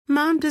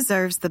Mom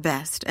deserves the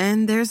best,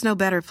 and there's no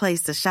better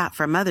place to shop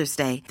for Mother's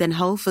Day than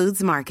Whole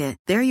Foods Market.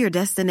 They're your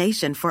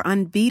destination for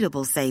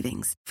unbeatable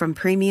savings, from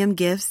premium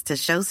gifts to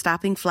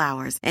show-stopping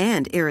flowers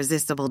and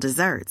irresistible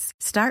desserts.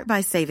 Start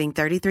by saving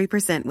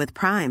 33% with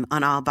Prime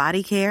on all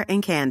body care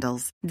and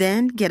candles.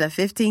 Then get a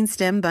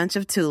 15-stem bunch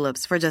of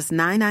tulips for just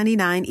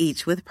 $9.99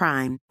 each with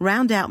Prime.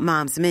 Round out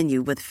Mom's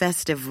menu with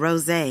festive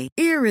rosé,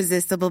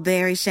 irresistible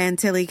berry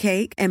chantilly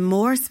cake, and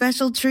more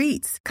special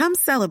treats. Come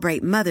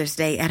celebrate Mother's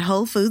Day at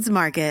Whole Foods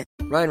Market.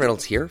 Ryan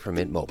Reynolds here from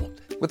Mint Mobile.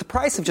 With the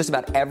price of just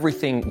about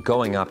everything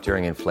going up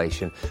during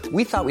inflation,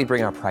 we thought we'd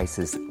bring our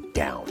prices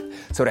down.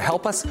 So to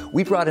help us,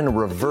 we brought in a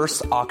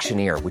reverse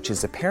auctioneer, which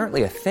is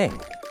apparently a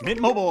thing. Mint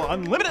Mobile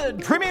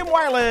Unlimited Premium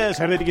Wireless.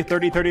 How to get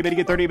 30, 30, bit to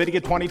get 30, bit to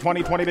get 20,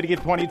 20, 20, bit to get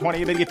 20,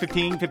 20, bit to get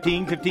 15,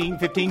 15, 15,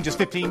 15, just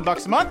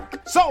 $15 a month?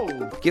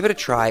 Sold! Give it a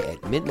try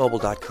at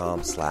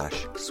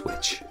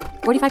mintmobile.com/switch.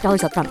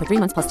 $45 up front for 3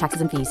 months plus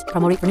taxes and fees.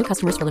 Promo rate for new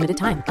customers for limited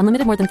time.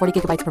 Unlimited more than 40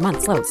 gigabytes per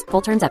month. Slows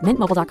full terms at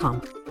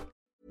mintmobile.com.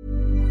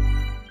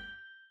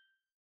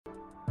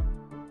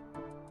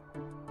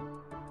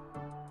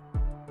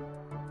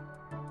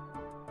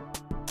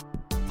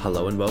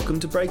 Hello and welcome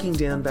to Breaking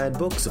Down Bad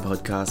Books, a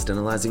podcast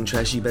analysing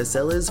trashy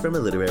bestsellers from a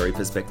literary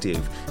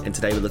perspective. And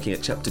today we're looking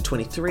at chapter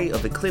 23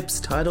 of Eclipse,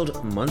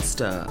 titled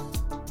Monster.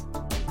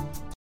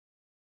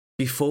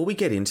 Before we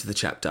get into the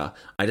chapter,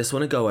 I just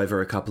want to go over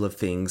a couple of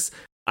things.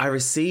 I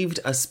received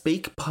a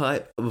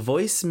SpeakPipe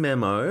voice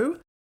memo,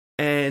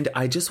 and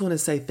I just want to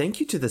say thank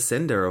you to the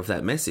sender of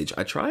that message.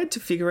 I tried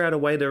to figure out a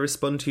way to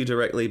respond to you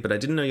directly, but I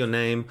didn't know your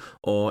name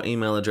or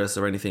email address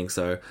or anything,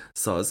 so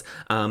soz.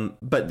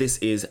 But this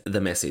is the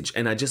message.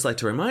 And I'd just like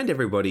to remind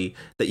everybody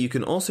that you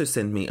can also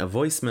send me a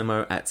voice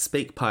memo at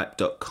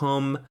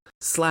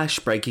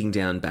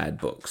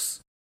speakpipe.com/breakingdownbadbooks.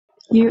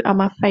 You are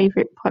my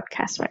favorite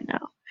podcast right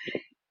now.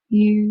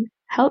 You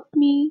helped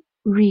me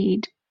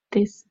read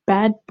this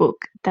bad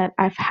book that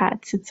I've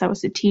had since I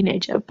was a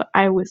teenager, but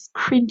I was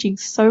cringing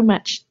so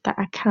much that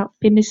I can't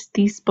finish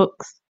these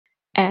books.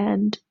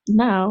 And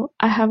now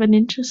I have an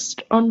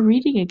interest on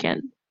reading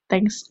again,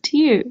 thanks to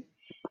you.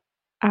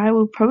 I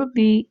will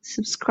probably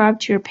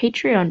subscribe to your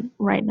Patreon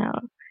right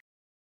now.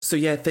 So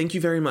yeah, thank you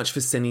very much for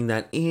sending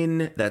that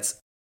in. That's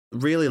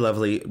really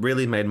lovely,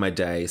 really made my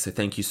day, so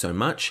thank you so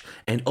much.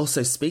 And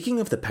also, speaking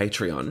of the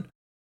Patreon,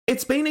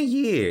 it's been a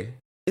year.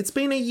 It's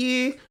been a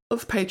year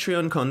of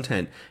Patreon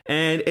content,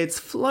 and it's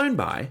flown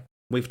by.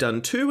 We've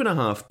done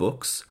 2.5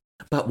 books,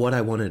 but what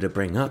I wanted to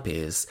bring up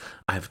is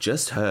I've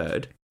just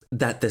heard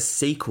that the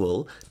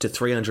sequel to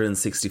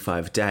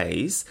 365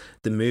 Days,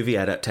 the movie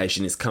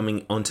adaptation, is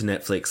coming onto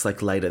Netflix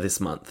like later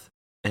this month.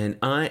 And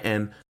I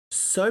am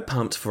so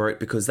pumped for it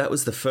because that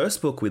was the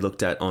first book we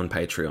looked at on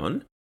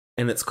Patreon,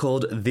 and it's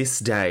called This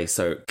Day.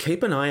 So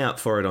keep an eye out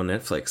for it on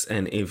Netflix,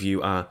 and if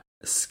you are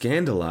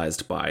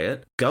scandalized by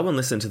it, go and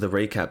listen to the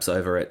recaps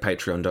over at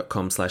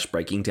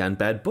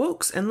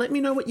patreon.com/breakingdownbadbooks and let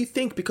me know what you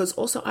think, because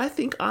also I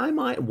think I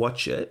might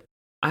watch it.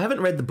 I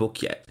haven't read the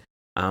book yet.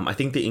 I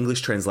think the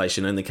English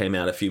translation only came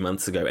out a few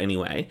months ago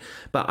anyway,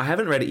 but I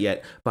haven't read it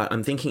yet. But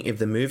I'm thinking if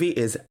the movie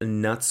is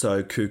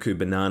nutso cuckoo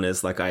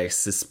bananas like I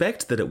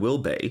suspect that it will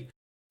be,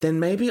 then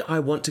maybe I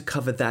want to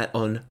cover that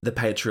on the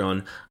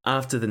Patreon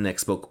after the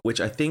next book, which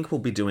I think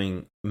we'll be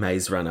doing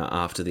Maze Runner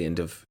after the end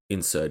of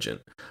Insurgent.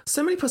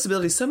 So many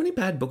possibilities, so many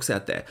bad books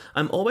out there.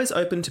 I'm always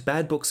open to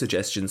bad book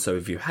suggestions, so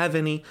if you have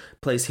any,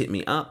 please hit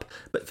me up.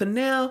 But for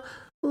now,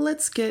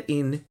 let's get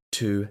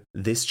into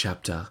this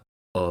chapter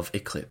of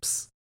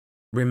Eclipse.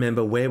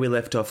 Remember where we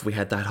left off, we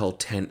had that whole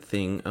tent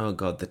thing. Oh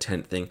God, the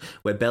tent thing,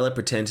 where Bella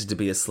pretended to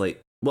be asleep.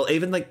 Well,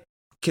 even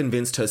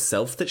convinced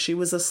herself that she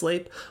was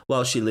asleep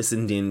while she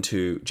listened in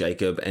to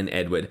Jacob and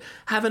Edward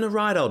having a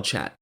right old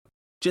chat.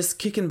 Just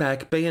kicking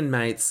back, being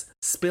mates,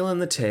 spilling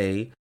the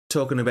tea,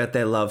 talking about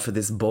their love for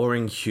this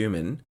boring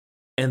human,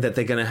 and that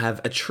they're going to have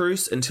a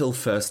truce until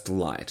first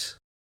light.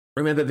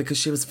 Remember, because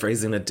she was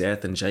freezing to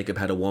death and Jacob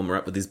had to warm her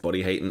up with his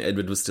body heat and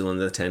Edward was still in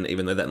the tent,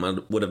 even though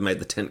that would have made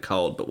the tent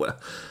cold, but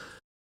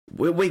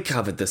we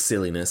covered the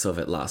silliness of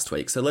it last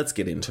week, so let's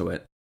get into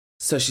it.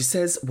 So she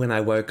says, when I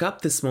woke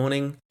up this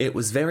morning, it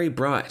was very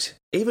bright.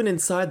 Even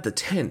inside the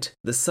tent,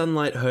 the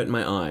sunlight hurt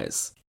my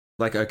eyes.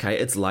 Like, okay,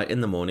 it's light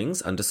in the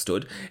mornings,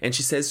 understood. And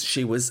she says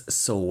she was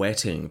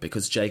sweating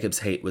because Jacob's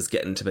heat was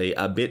getting to be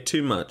a bit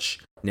too much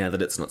now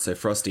that it's not so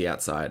frosty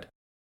outside.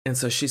 And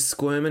so she's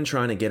squirming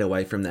trying to get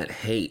away from that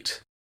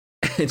heat.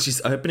 And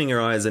she's opening her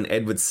eyes and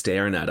Edward's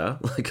staring at her.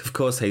 Like, of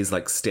course, he's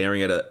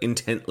staring at her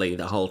intently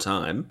the whole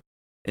time.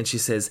 And she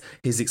says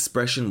his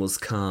expression was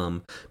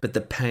calm, but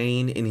the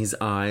pain in his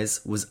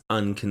eyes was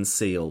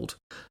unconcealed.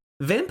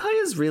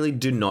 Vampires really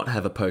do not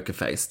have a poker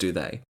face, do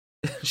they?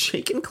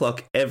 She can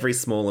clock every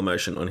small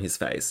emotion on his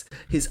face.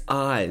 His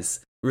eyes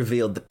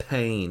revealed the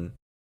pain.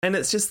 And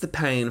it's just the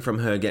pain from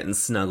her getting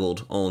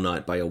snuggled all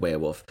night by a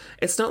werewolf.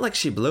 It's not like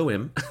she blew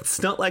him.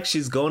 It's not like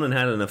she's gone and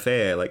had an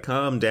affair.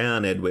 Calm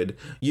down, Edward.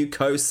 You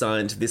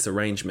co-signed this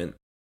arrangement.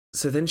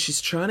 So then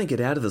she's trying to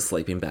get out of the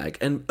sleeping bag.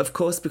 And of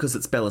course, because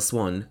it's Bella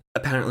Swan,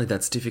 apparently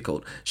that's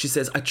difficult. She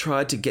says, I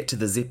tried to get to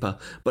the zipper,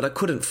 but I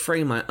couldn't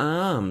free my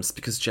arms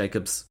because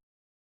Jacob's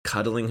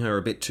cuddling her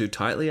a bit too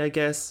tightly, I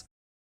guess.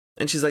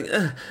 And she's like,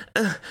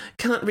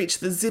 can't reach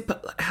the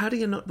zipper. How do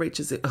you not reach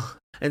a zipper?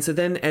 And so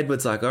then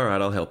Edward's like, all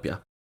right, I'll help you.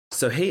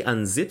 So he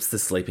unzips the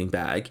sleeping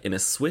bag in a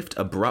swift,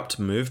 abrupt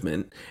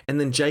movement, and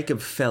then Jacob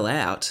fell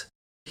out,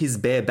 his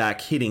bare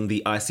back hitting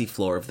the icy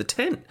floor of the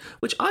tent,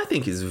 which I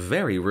think is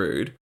very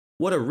rude.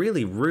 What a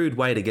really rude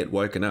way to get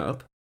woken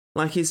up.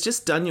 Like, he's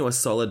just done you a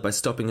solid by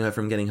stopping her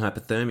from getting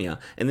hypothermia,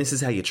 and this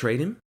is how you treat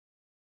him?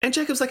 And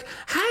Jacob's like,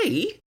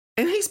 hey!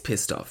 And he's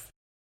pissed off.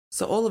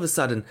 So all of a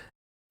sudden,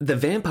 the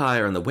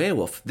vampire and the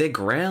werewolf, they're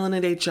growling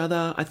at each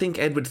other. I think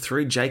Edward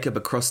threw Jacob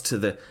across to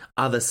the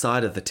other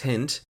side of the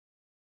tent.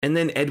 And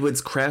then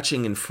Edward's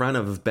crouching in front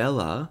of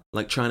Bella,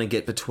 like trying to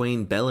get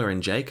between Bella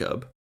and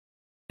Jacob.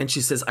 And she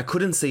says, I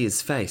couldn't see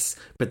his face,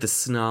 but the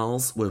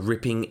snarls were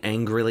ripping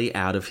angrily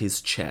out of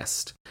his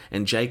chest.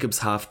 And Jacob's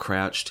half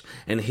crouched,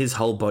 and his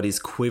whole body's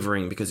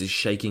quivering because he's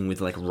shaking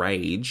with, like,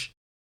 rage.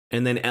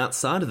 And then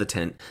outside of the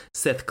tent,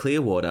 Seth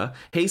Clearwater,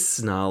 he's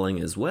snarling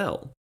as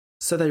well.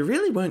 So they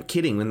really weren't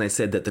kidding when they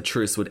said that the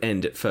truce would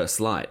end at first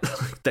light.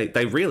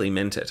 They really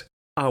meant it.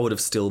 I would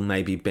have still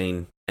maybe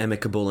been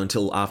amicable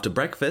until after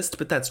breakfast,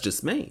 but that's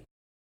just me.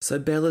 So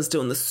Bella's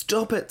doing the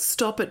stop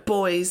it,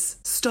 boys.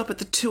 Stop it,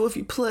 the two of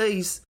you,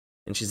 please.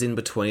 And she's in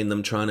between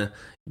them trying to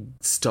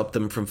stop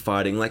them from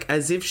fighting, like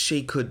as if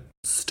she could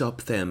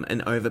stop them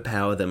and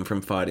overpower them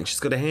from fighting. She's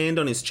got a hand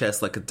on his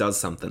chest like it does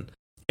something.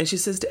 And she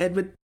says to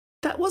Edward,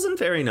 that wasn't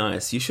very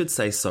nice. You should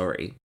say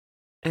sorry.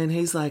 And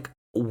he's like,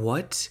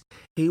 what?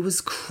 He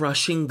was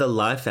crushing the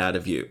life out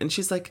of you. And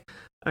she's like,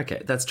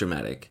 okay, that's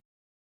dramatic.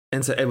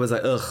 And so Edward's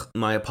like, ugh,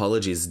 my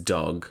apologies,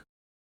 dog.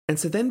 And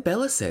so then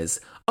Bella says,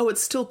 oh,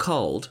 it's still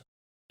cold.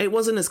 It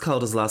wasn't as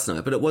cold as last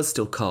night, but it was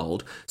still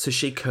cold. So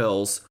she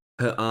curls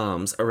her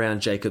arms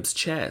around Jacob's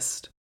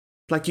chest.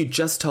 Like, you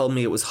just told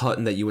me it was hot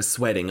and that you were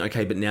sweating.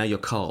 Okay, but now you're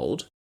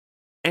cold.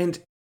 And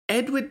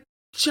Edward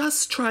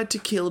just tried to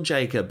kill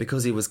Jacob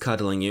because he was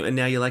cuddling you. And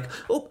now you're like,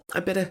 oh, I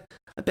better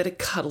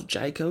cuddle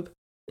Jacob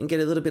and get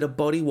a little bit of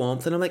body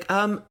warmth. And I'm like,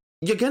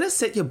 you're going to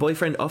set your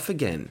boyfriend off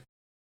again.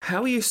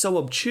 How are you so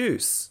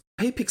obtuse?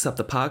 He picks up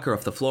the parka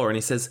off the floor and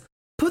he says,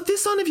 put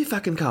this on if you're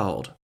fucking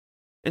cold.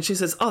 And she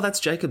says, oh, that's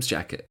Jacob's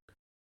jacket.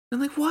 I'm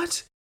like,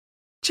 what?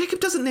 Jacob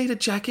doesn't need a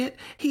jacket.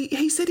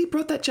 He said he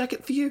brought that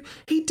jacket for you.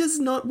 He does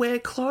not wear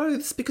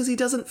clothes because he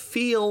doesn't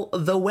feel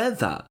the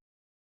weather.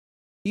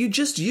 You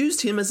just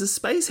used him as a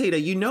space heater.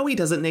 You know he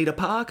doesn't need a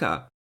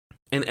parka.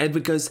 And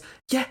Edward goes,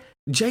 yeah,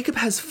 Jacob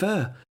has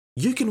fur.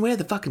 You can wear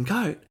the fucking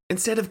coat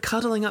instead of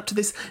cuddling up to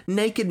this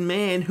naked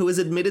man who has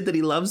admitted that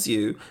he loves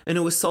you and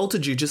who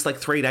assaulted you just like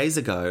 3 days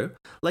ago.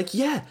 Like,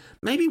 yeah,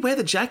 maybe wear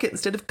the jacket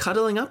instead of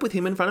cuddling up with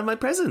him in front of my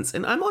presents.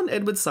 And I'm on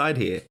Edward's side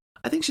here.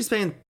 I think she's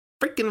being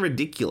freaking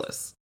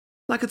ridiculous.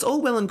 Like, it's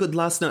all well and good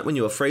last night when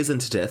you were freezing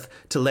to death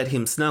to let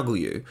him snuggle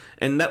you,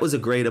 and that was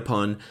agreed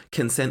upon,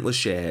 consent was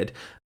shared.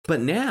 But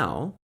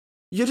now,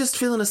 you're just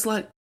feeling a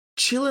slight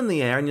chill in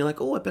the air and you're like,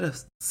 oh, I better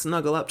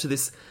snuggle up to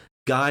this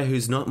guy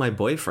who's not my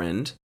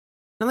boyfriend.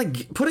 And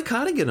like, put a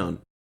cardigan on.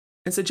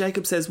 And so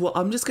Jacob says, well,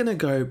 I'm just going to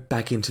go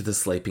back into the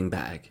sleeping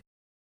bag.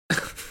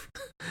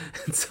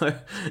 And so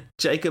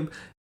Jacob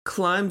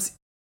climbs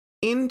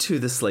into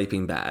the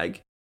sleeping bag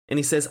and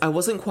he says, I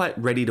wasn't quite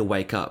ready to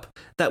wake up.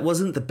 That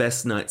wasn't the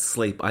best night's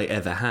sleep I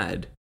ever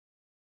had.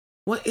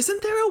 What,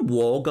 isn't there a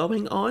war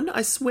going on?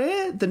 I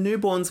swear the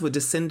newborns were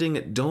descending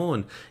at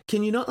dawn.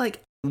 Can you not,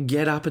 like,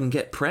 get up and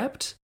get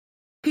prepped?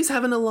 He's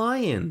having a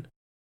lie-in.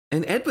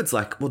 And Edward's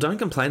like, well, don't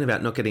complain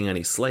about not getting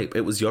any sleep.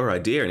 It was your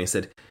idea. And he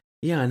said,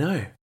 yeah, I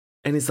know.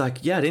 And he's like,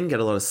 yeah, I didn't get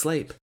a lot of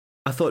sleep.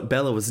 I thought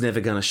Bella was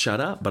never going to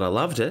shut up, but I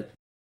loved it.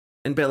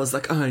 And Bella's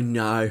like, oh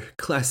no,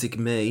 classic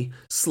me,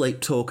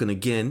 sleep talking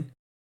again.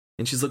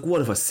 And she's like, what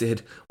have I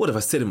said? What have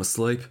I said in my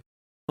sleep?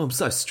 Oh, I'm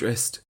so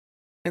stressed.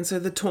 And so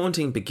the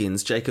taunting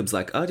begins. Jacob's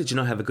like, oh, did you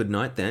not have a good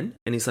night then?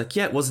 And he's like,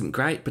 yeah, it wasn't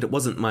great, but it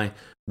wasn't my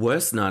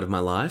worst night of my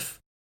life.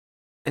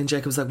 And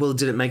Jacob's like, well,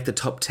 did it make the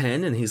top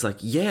 10? And he's like,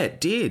 yeah,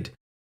 it did.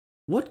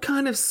 What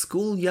kind of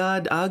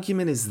schoolyard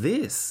argument is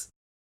this?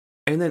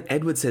 And then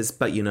Edward says,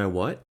 but you know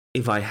what?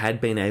 If I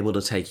had been able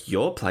to take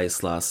your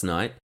place last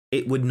night,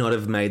 it would not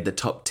have made the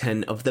top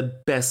 10 of the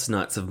best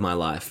nights of my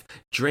life.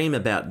 Dream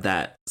about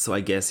that. So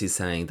I guess he's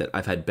saying that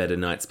I've had better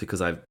nights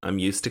because I'm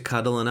used to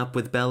cuddling up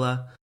with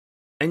Bella.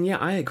 And yeah,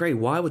 I agree.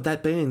 Why would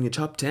that be in your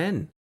top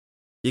 10?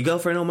 Your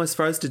girlfriend almost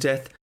froze to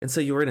death, and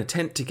so you were in a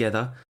tent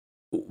together,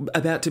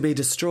 about to be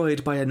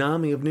destroyed by an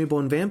army of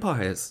newborn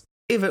vampires.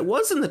 If it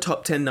was in the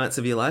top 10 nights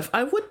of your life,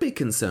 I would be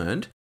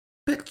concerned.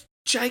 But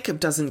Jacob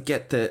doesn't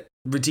get the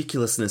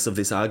ridiculousness of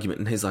this argument,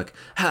 and he's like,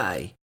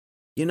 hey,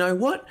 you know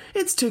what?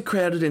 It's too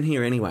crowded in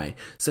here anyway.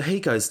 So he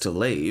goes to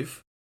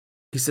leave.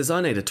 He says,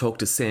 I need to talk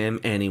to Sam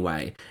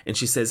anyway. And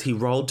she says he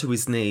rolled to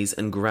his knees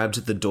and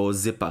grabbed the door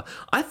zipper.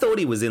 I thought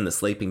he was in the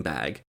sleeping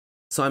bag.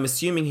 So I'm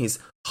assuming he's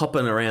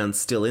hopping around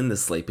still in the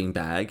sleeping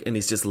bag and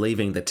he's just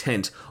leaving the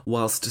tent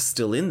whilst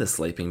still in the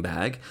sleeping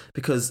bag,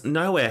 because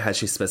nowhere has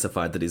she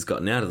specified that he's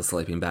gotten out of the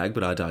sleeping bag,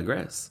 but I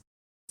digress.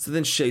 So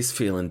then she's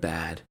feeling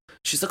bad.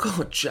 She's like,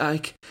 oh,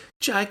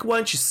 Jake,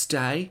 won't you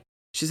stay?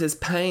 She says,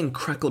 pain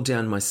crackled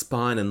down my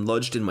spine and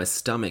lodged in my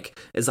stomach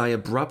as I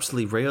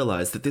abruptly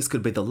realised that this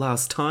could be the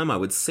last time I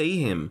would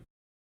see him.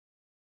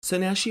 So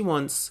now she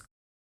wants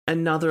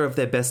another of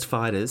their best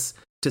fighters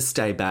to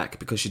stay back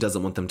because she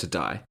doesn't want them to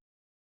die.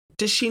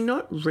 Does she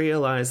not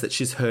realise that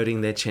she's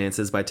hurting their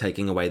chances by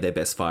taking away their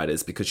best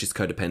fighters because she's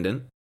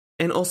codependent?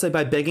 And also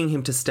by begging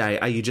him to stay,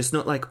 are you just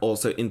not like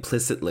also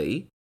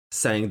implicitly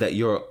saying that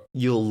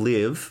you'll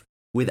live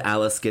with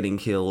Alice getting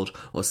killed,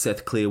 or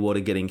Seth Clearwater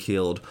getting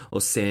killed, or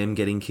Sam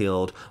getting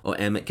killed, or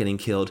Emmett getting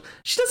killed?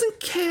 She doesn't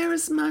care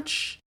as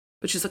much.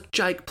 But she's like,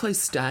 Jake, please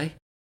stay.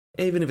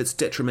 Even if it's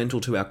detrimental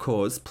to our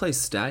cause,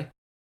 please stay.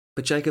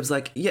 But Jacob's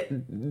like, yeah,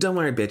 don't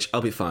worry, bitch,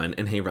 I'll be fine.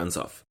 And he runs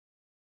off.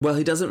 Well,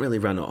 he doesn't really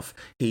run off.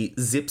 He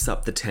zips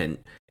up the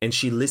tent and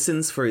she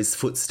listens for his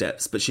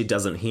footsteps, but she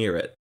doesn't hear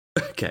it.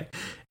 Okay.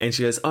 And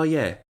she goes, oh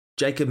yeah,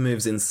 Jacob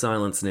moves in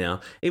silence now.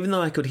 Even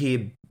though I could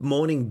hear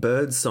morning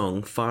bird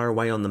song far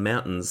away on the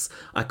mountains,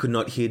 I could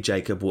not hear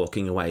Jacob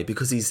walking away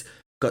because he's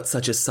got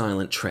such a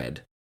silent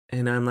tread.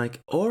 And I'm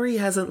like, or he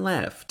hasn't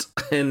left.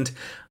 And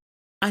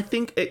I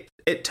think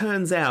it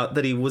turns out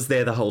that he was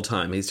there the whole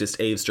time. He's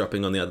just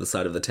eavesdropping on the other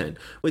side of the tent,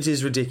 which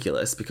is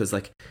ridiculous because,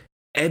 like,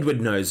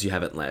 Edward knows you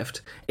haven't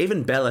left.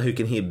 Even Bella, who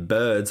can hear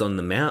birds on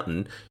the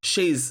mountain,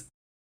 she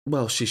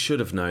should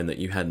have known that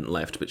you hadn't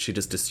left, but she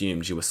just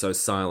assumed you were so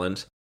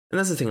silent. And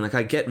that's the thing, like,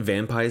 I get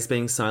vampires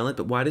being silent,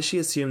 but why does she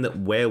assume that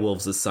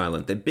werewolves are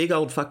silent? They're big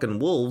old fucking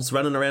wolves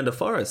running around a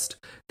forest.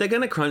 They're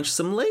going to crunch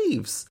some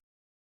leaves.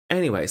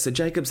 Anyway, so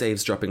Jacob's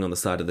eavesdropping on the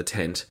side of the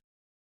tent.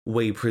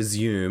 We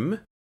presume,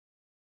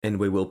 and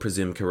we will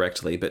presume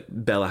correctly,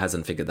 but Bella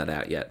hasn't figured that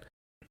out yet.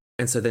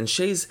 And so then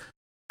she's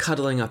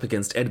cuddling up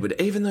against Edward,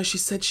 even though she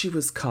said she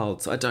was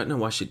cold, so I don't know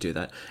why she'd do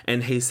that.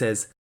 And he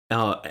says,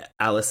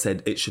 Alice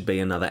said it should be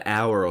another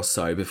hour or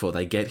so before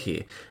they get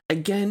here.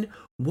 Again,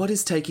 what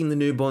is taking the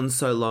newborns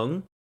so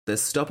long? They're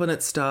stopping at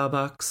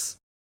Starbucks.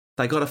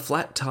 They got a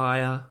flat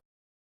tire.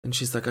 And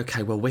she's like,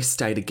 okay, well, we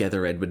stay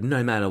together, Edward,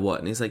 no matter what.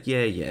 And he's like,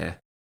 yeah.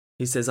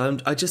 He says,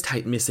 I just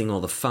hate missing all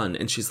the fun.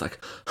 And she's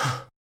like,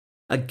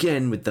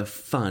 again with the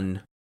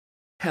fun.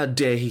 How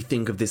dare he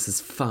think of this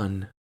as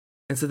fun?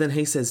 And so then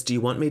he says, do you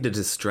want me to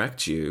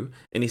distract you?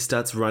 And he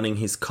starts running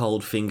his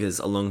cold fingers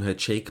along her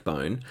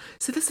cheekbone.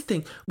 So that's the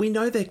thing. We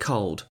know they're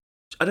cold.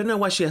 I don't know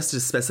why she has to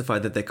specify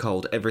that they're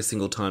cold every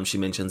single time she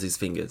mentions his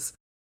fingers.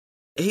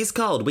 He's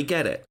cold. We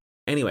get it.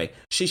 Anyway,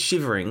 she's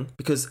shivering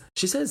because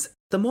she says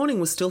the morning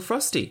was still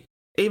frosty.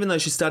 Even though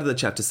she started the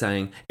chapter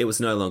saying it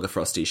was no longer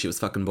frosty, she was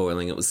fucking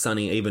boiling. It was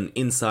sunny even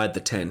inside the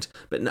tent.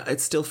 But no,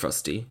 it's still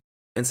frosty.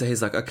 And so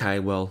he's like, okay,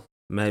 well,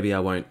 maybe I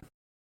won't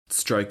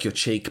stroke your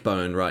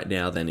cheekbone right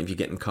now then if you're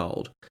getting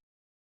cold.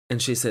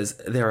 And she says,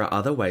 there are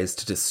other ways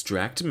to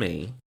distract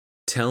me.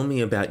 Tell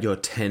me about your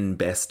 10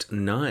 best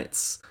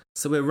nights.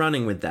 So we're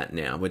running with that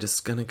now. We're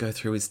just going to go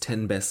through his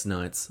 10 best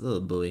nights.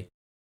 Oh, boy.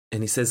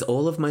 And he says,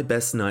 all of my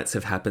best nights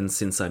have happened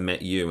since I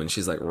met you. And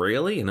she's like,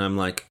 really? And I'm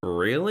like,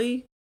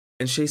 really?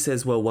 And she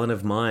says, well, one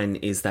of mine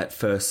is that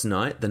first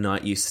night, the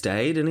night you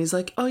stayed. And he's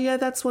like, oh, yeah,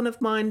 that's one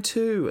of mine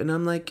too. And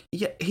I'm like,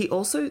 yeah, he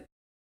also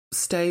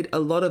stayed a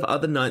lot of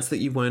other nights that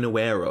you weren't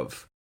aware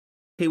of.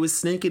 He was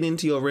sneaking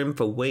into your room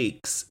for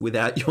weeks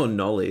without your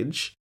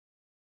knowledge.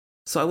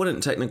 So I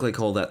wouldn't technically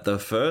call that the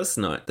first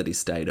night that he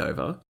stayed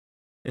over.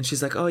 And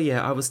she's like, oh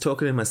yeah, I was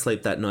talking in my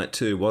sleep that night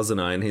too, wasn't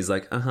I? And he's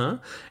like, uh-huh.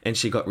 And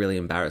she got really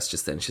embarrassed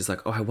just then. She's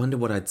like, oh, I wonder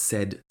what I'd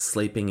said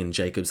sleeping in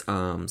Jacob's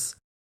arms.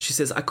 She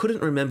says, I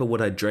couldn't remember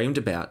what I dreamed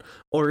about,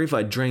 or if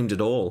I dreamed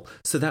at all,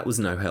 so that was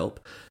no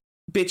help.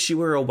 Bitch, you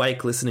were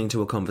awake listening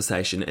to a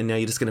conversation, and now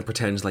you're just going to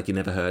pretend like you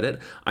never heard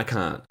it? I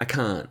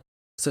can't.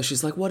 So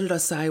she's like, what did I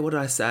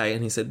say?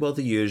 And he said, well,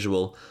 the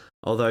usual.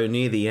 Although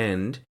near the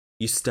end,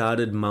 you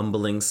started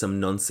mumbling some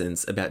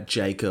nonsense about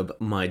Jacob,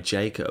 my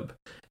Jacob.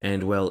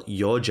 And, well,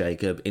 your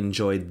Jacob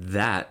enjoyed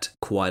that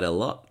quite a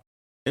lot.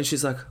 And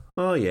she's like,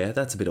 oh, yeah,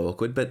 that's a bit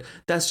awkward, but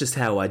that's just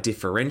how I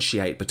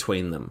differentiate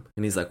between them.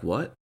 And he's like,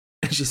 what?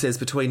 And she says,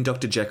 between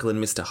Dr. Jekyll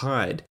and Mr.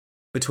 Hyde.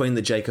 Between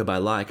the Jacob I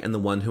like and the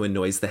one who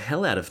annoys the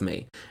hell out of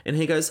me. And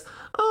he goes,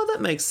 oh,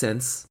 that makes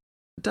sense.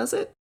 Does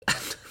it?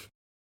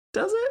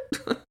 Does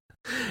it?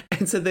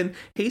 And so then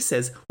he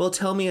says, well,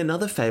 tell me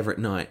another favourite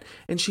night.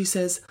 And she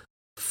says,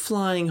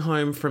 flying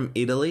home from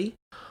Italy.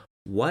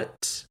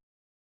 What?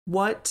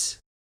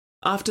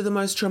 After the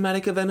most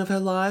traumatic event of her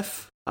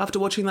life? After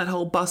watching that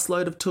whole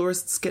busload of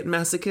tourists get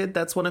massacred?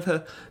 That's one of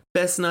her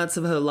best nights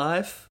of her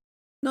life?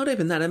 Not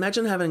even that.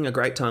 Imagine having a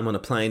great time on a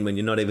plane when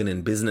you're not even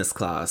in business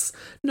class.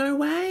 No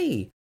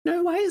way.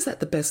 No way is that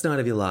the best night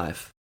of your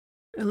life.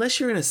 Unless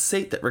you're in a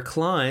seat that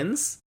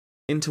reclines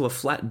into a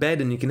flat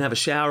bed and you can have a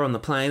shower on the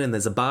plane and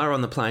there's a bar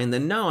on the plane,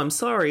 then no, I'm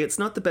sorry, it's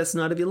not the best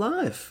night of your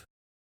life.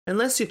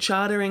 Unless you're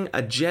chartering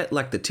a jet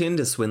like the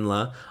Tinder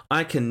swindler,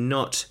 I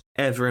cannot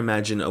ever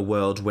imagine a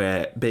world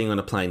where being on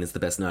a plane is the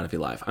best night of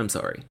your life. I'm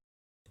sorry.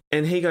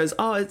 And he goes,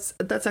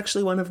 that's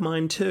actually one of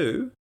mine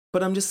too,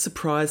 but I'm just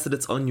surprised that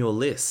it's on your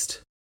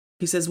list.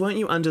 He says, weren't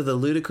you under the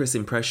ludicrous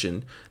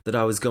impression that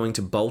I was going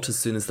to bolt as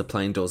soon as the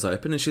plane doors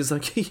open? And she's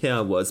like, yeah,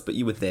 I was, but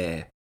you were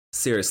there.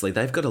 Seriously,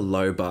 they've got a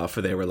low bar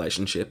for their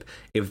relationship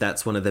if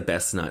that's one of the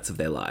best nights of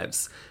their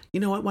lives. You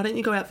know what? Why don't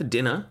you go out for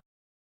dinner?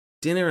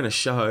 Dinner and a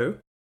show.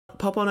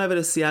 Pop on over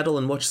to Seattle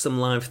and watch some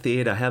live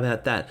theatre. How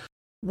about that?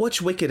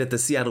 Watch Wicked at the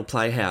Seattle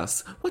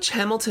Playhouse. Watch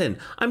Hamilton.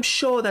 I'm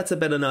sure that's a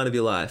better night of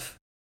your life.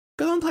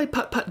 Go and play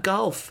putt-putt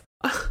golf.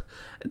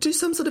 Do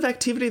some sort of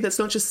activity that's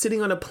not just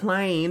sitting on a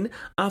plane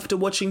after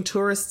watching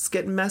tourists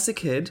get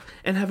massacred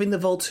and having the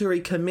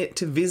Volturi commit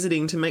to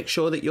visiting to make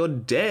sure that you're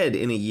dead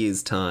in a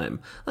year's time.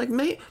 Like,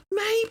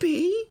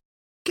 maybe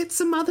get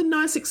some other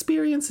nice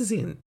experiences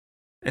in.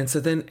 And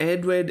so then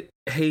Edward,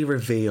 he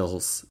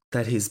reveals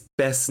that his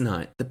best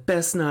night, the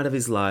best night of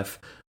his life,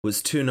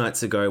 was 2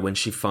 nights ago when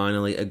she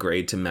finally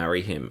agreed to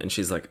marry him. And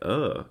she's like,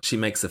 oh, she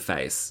makes a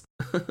face.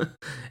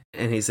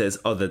 And he says,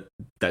 oh,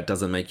 that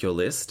doesn't make your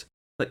list?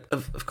 Like,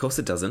 of course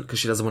it doesn't, because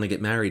she doesn't want to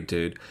get married,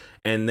 dude.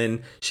 And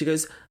then she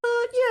goes,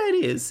 yeah,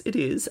 it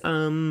is,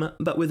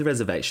 but with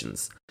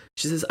reservations.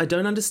 She says, I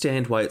don't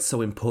understand why it's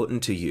so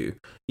important to you.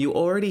 You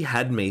already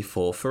had me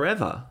for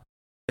forever.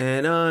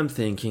 And I'm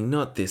thinking,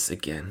 not this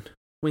again.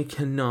 We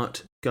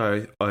cannot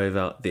go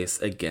over this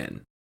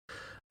again.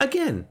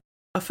 Again.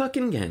 A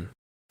fucking again.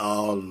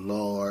 Oh,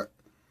 Lord.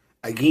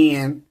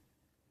 Again.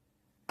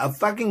 A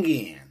fucking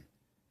again.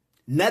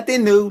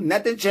 Nothing new,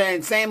 nothing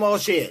changed, same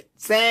old shit.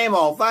 Same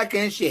old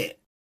fucking shit.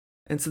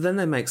 And so then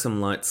they make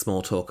some light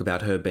small talk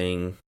about her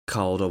being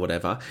cold or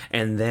whatever,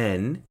 and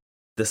then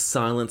the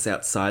silence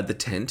outside the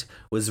tent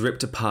was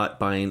ripped apart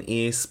by an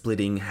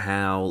ear-splitting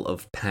howl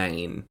of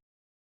pain.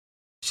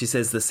 She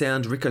says the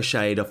sound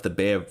ricocheted off the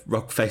bare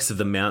rock face of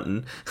the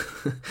mountain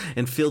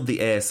and filled the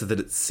air so that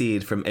it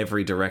seared from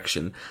every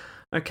direction.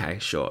 Okay,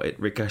 sure, it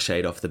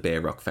ricocheted off the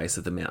bare rock face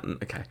of the mountain.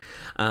 Okay.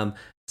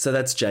 So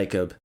that's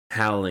Jacob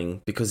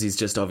howling because he's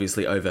just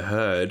obviously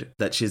overheard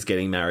that she's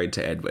getting married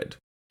to Edward.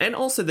 And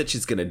also that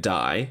she's going to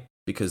die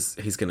because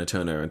he's going to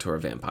turn her into a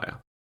vampire.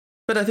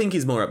 But I think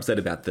he's more upset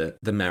about the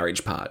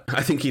marriage part.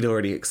 I think he'd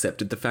already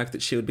accepted the fact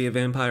that she would be a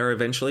vampire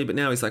eventually, but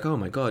now he's like, oh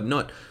my God,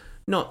 not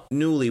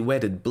newly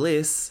wedded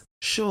bliss.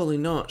 Surely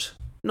not.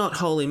 Not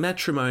holy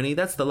matrimony.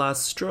 That's the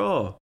last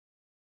straw.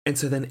 And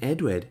so then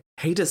Edward,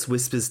 he just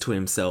whispers to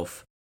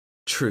himself,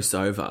 truce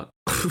over,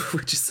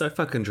 which is so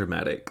fucking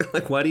dramatic.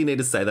 Like, why do you need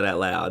to say that out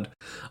loud?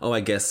 Oh, I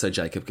guess so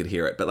Jacob could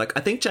hear it. But like, I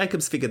think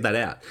Jacob's figured that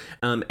out.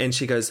 And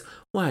she goes,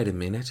 wait a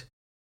minute.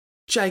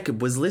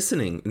 Jacob was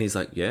listening. And he's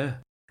like, yeah.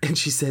 And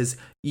she says,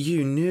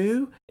 you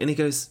knew? And he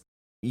goes,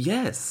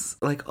 yes.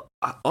 Like,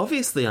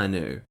 obviously I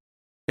knew.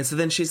 And so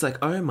then she's like,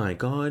 oh my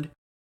God,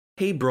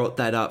 he brought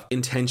that up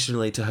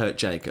intentionally to hurt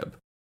Jacob.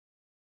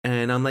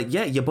 And I'm like,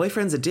 yeah, your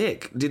boyfriend's a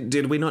dick.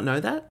 Did we not know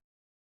that?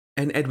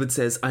 And Edward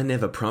says, I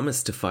never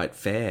promised to fight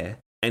fair,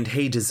 and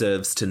he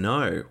deserves to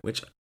know,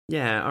 which,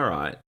 yeah, all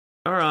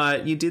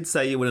right, you did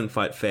say you wouldn't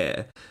fight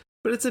fair,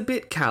 but it's a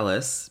bit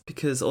callous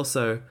because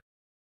also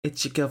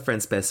it's your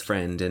girlfriend's best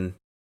friend and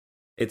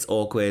it's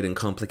awkward and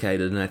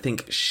complicated, and I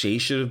think she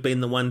should have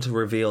been the one to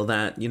reveal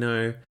that, you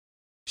know.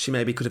 She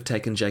maybe could have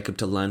taken Jacob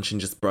to lunch and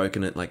just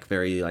broken it like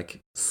very like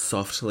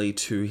softly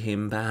to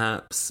him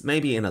perhaps,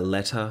 maybe in a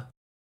letter.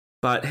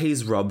 But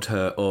he's robbed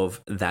her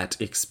of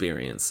that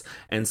experience.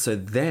 And so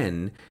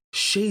then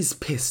she's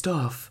pissed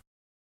off.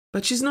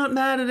 But she's not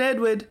mad at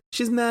Edward.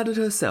 She's mad at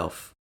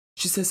herself.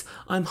 She says,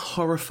 I'm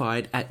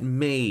horrified at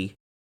me.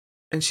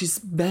 And she's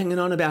banging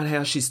on about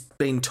how she's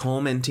been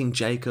tormenting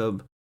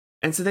Jacob.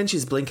 And so then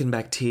she's blinking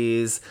back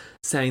tears,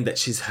 saying that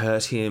she's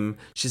hurt him.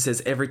 She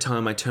says, every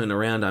time I turn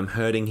around, I'm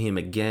hurting him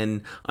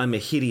again. I'm a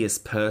hideous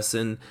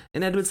person.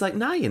 And Edward's like,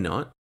 no, you're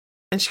not.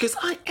 And she goes,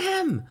 I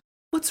am.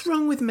 What's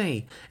wrong with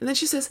me? And then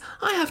she says,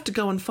 I have to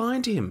go and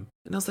find him.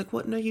 And I was like,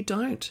 what? No, you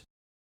don't.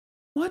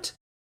 What?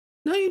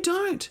 No, you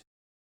don't.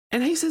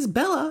 And he says,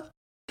 Bella,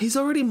 he's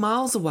already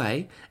miles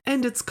away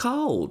and it's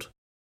cold.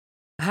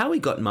 How he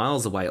got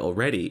miles away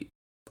already,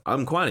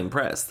 I'm quite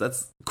impressed.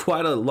 That's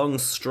quite a long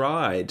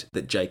stride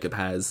that Jacob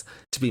has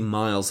to be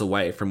miles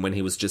away from when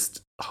he was just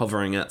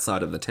hovering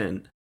outside of the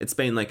tent. It's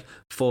been like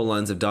 4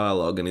 lines of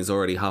dialogue and he's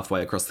already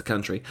halfway across the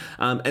country.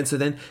 And so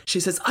then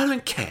she says, I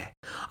don't care.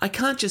 I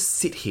can't just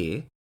sit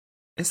here.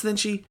 And so then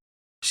she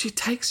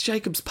takes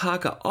Jacob's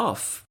parka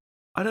off.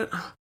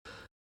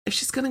 If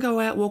she's going to go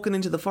out walking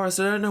into the forest,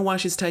 I don't know why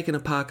she's taking a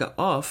parka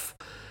off.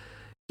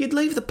 You'd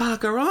leave the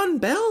parka on,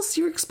 Bells.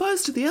 You're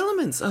exposed to the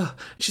elements. Oh,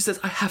 she says,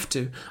 I have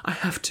to.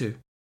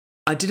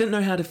 I didn't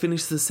know how to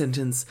finish the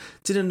sentence,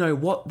 didn't know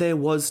what there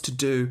was to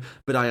do,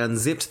 but I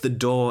unzipped the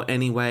door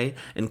anyway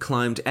and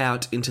climbed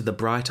out into the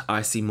bright,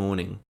 icy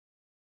morning.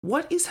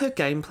 What is her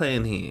game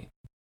plan here?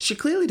 She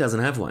clearly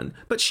doesn't have one,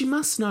 but she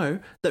must know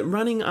that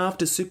running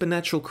after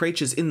supernatural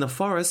creatures in the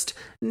forest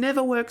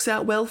never works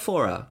out well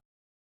for her.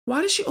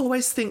 Why does she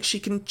always think she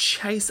can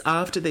chase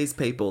after these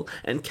people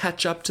and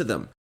catch up to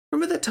them?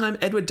 Remember that time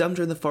Edward dumped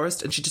her in the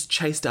forest and she just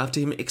chased after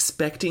him,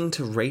 expecting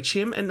to reach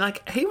him? And,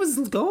 he was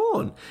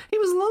gone. He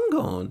was long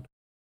gone.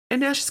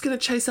 And now she's going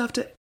to chase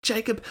after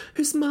Jacob,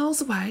 who's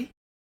miles away.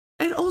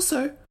 And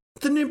also,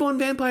 the newborn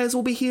vampires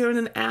will be here in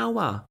an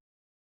hour.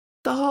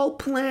 The whole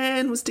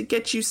plan was to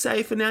get you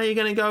safe, and now you're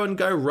going to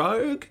go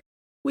rogue?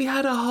 We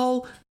had a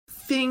whole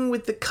thing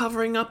with the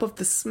covering up of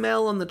the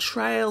smell on the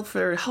trail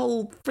for a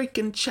whole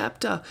freaking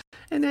chapter.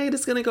 And now you're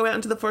just going to go out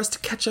into the forest to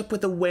catch up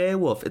with a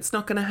werewolf. It's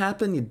not going to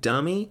happen, you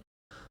dummy.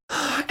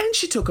 And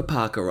she took a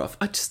Parker off.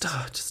 I just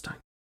don't.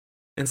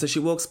 And so she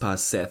walks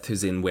past Seth,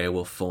 who's in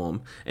werewolf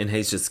form, and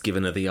he's just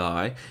given her the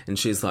eye. And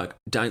she's like,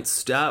 don't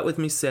start with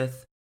me,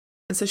 Seth.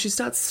 And so she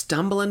starts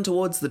stumbling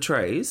towards the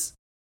trees.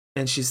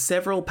 And she's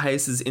several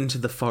paces into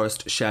the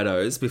forest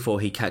shadows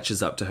before he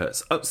catches up to her.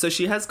 So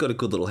she has got a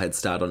good little head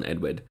start on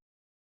Edward.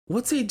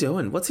 What's he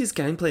doing? What's his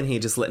game plan here?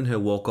 Just letting her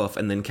walk off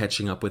and then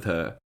catching up with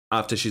her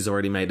after she's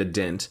already made a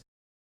dent.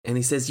 And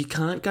he says, you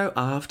can't go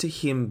after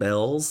him,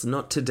 Bells.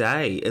 Not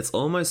today. It's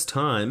almost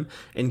time.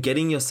 And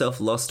getting yourself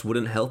lost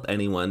wouldn't help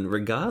anyone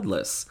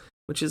regardless.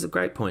 Which is a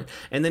great point.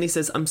 And then he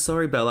says, I'm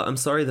sorry, Bella. I'm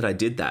sorry that I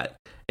did that.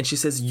 And she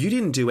says, you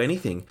didn't do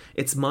anything.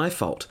 It's my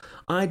fault.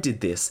 I did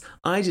this.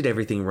 I did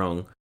everything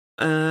wrong.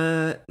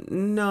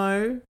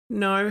 No,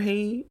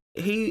 he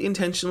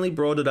intentionally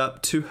brought it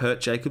up to hurt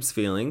Jacob's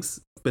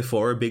feelings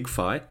before a big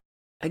fight.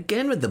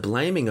 Again with the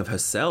blaming of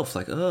herself,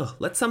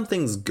 let some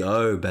things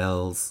go,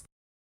 Bells.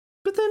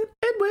 But then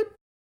Edward,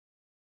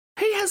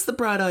 he has the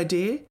bright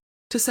idea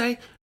to say,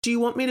 do you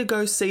want me to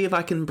go see if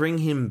I can bring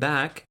him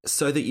back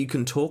so that you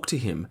can talk to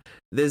him?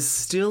 There's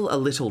still a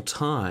little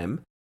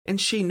time.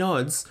 And she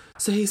nods,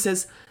 so he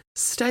says,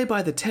 stay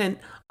by the tent,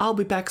 I'll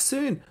be back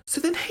soon.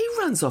 So then he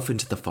runs off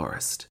into the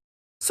forest.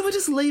 So we're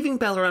just leaving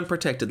Bella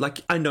unprotected.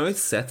 I know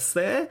Seth's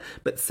there,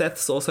 but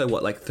Seth's also,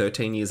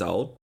 13 years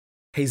old?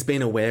 He's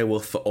been a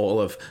werewolf for all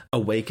of a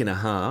week and a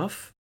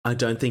half. I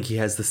don't think he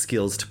has the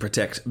skills to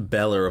protect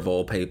Bella of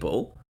all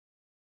people.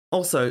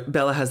 Also,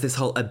 Bella has this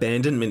whole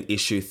abandonment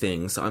issue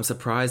thing, so I'm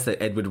surprised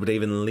that Edward would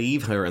even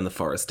leave her in the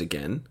forest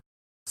again.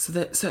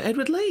 So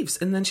Edward leaves,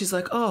 and then she's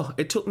like, oh,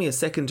 it took me a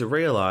second to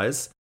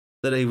realise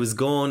that he was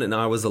gone and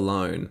I was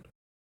alone.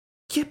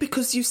 Yeah,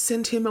 because you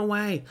sent him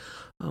away.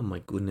 Oh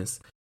my goodness.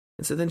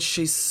 And so then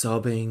she's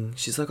sobbing.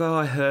 She's like, oh,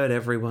 I hurt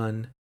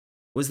everyone.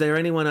 Was there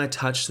anyone I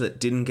touched that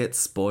didn't get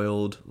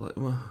spoiled?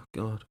 Oh,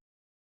 God.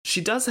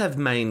 She does have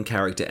main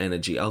character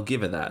energy, I'll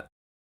give her that.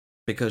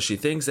 Because she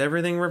thinks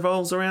everything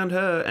revolves around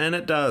her, and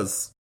it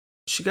does.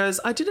 She goes,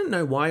 I didn't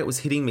know why it was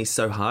hitting me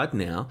so hard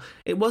now.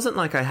 It wasn't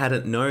like I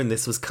hadn't known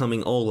this was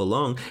coming all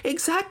along.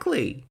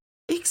 Exactly,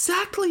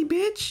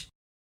 bitch.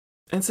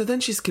 And so then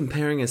she's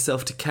comparing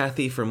herself to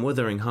Kathy from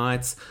Wuthering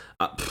Heights.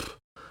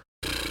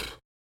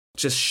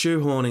 Just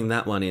shoehorning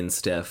that one in,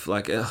 Steph.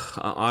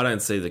 I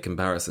don't see the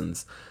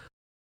comparisons.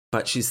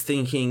 But she's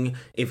thinking,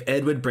 if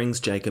Edward brings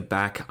Jacob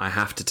back, I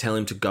have to tell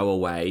him to go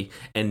away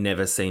and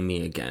never see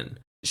me again.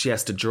 She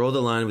has to draw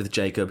the line with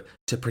Jacob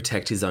to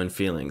protect his own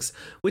feelings,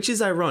 which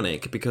is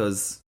ironic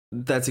because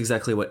that's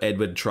exactly what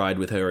Edward tried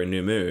with her in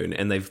New Moon,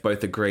 and they've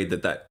both agreed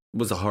that that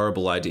was a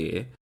horrible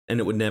idea and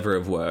it would never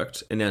have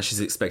worked. And now she's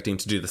expecting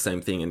to do the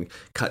same thing and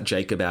cut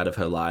Jacob out of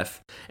her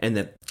life, and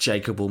that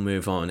Jacob will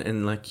move on.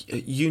 And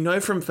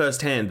from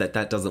firsthand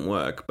that doesn't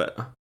work,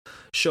 but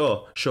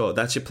sure,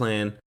 that's your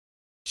plan.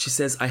 She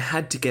says, I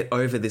had to get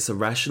over this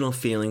irrational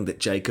feeling that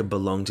Jacob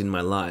belonged in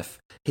my life.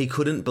 He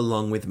couldn't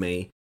belong with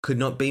me, could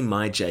not be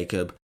my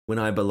Jacob when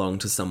I belong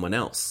to someone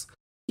else.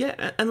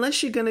 Yeah,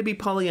 unless you're going to be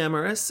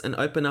polyamorous and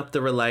open up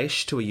the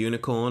relation to a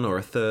unicorn or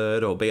a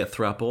third or be a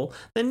throuple,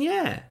 then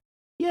yeah.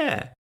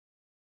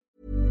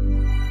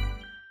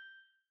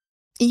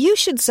 You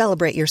should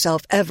celebrate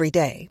yourself every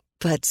day,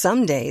 but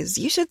some days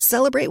you should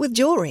celebrate with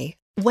jewelry.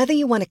 Whether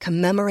you want to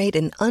commemorate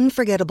an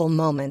unforgettable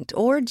moment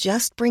or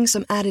just bring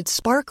some added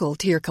sparkle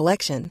to your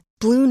collection,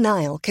 Blue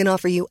Nile can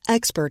offer you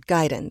expert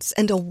guidance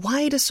and a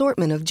wide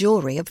assortment of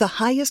jewelry of the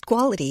highest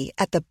quality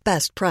at the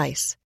best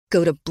price.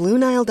 Go to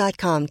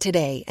BlueNile.com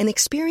today and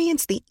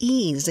experience the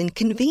ease and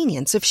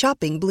convenience of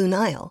shopping Blue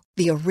Nile,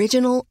 the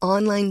original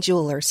online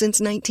jeweler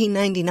since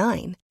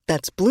 1999.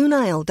 That's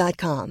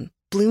BlueNile.com.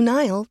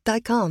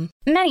 BlueNile.com.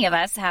 Many of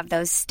us have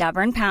those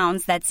stubborn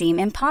pounds that seem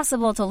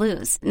impossible to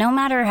lose, no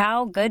matter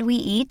how good we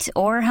eat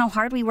or how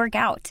hard we work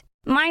out.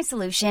 My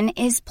solution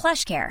is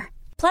PlushCare.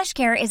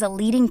 PlushCare is a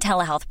leading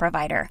telehealth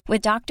provider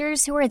with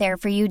doctors who are there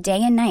for you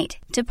day and night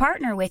to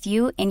partner with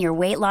you in your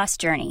weight loss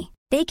journey.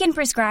 They can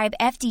prescribe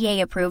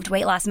FDA-approved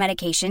weight loss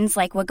medications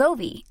like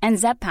Wegovy and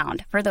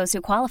Zepbound for those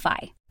who qualify.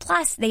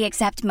 Plus, they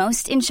accept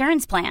most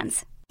insurance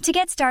plans. To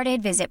get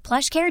started, visit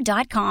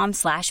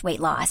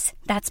plushcare.com/weightloss.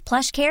 That's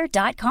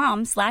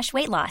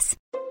plushcare.com/weightloss.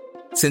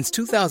 Since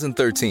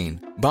 2013,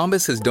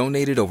 Bombas has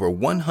donated over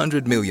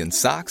 100 million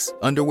socks,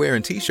 underwear,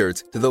 and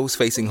T-shirts to those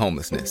facing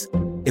homelessness.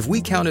 If we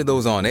counted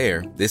those on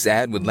air, this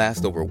ad would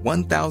last over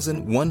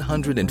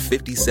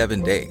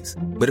 1,157 days.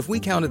 But if we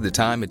counted the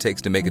time it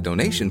takes to make a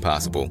donation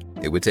possible,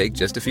 it would take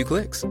just a few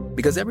clicks.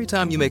 Because every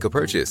time you make a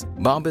purchase,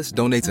 Bombas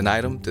donates an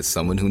item to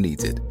someone who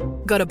needs it.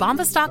 Go to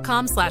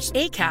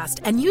bombas.com/ACAST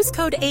and use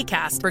code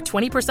ACAST for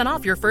 20%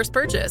 off your first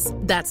purchase.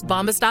 That's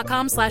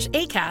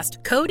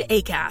bombas.com/ACAST, code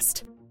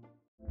ACAST.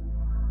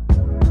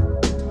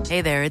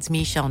 Hey there, it's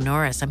Michelle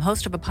Norris. I'm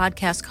host of a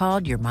podcast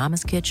called Your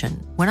Mama's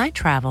Kitchen. When I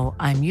travel,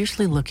 I'm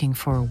usually looking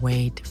for a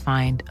way to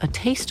find a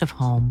taste of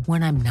home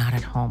when I'm not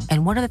at home.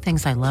 And one of the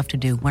things I love to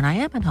do when I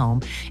am at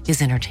home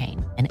is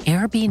entertain. And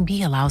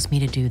Airbnb allows me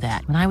to do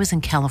that. When I was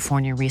in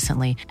California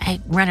recently, I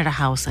rented a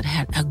house that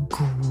had a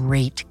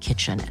great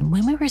kitchen. And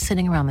when we were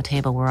sitting around the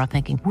table, we're all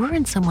thinking, we're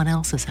in someone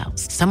else's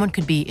house. Someone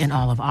could be in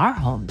all of our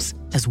homes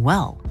as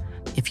well.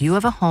 If you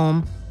have a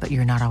home, but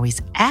you're not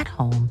always at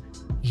home,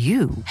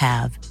 you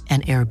have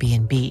an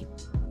Airbnb.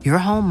 Your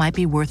home might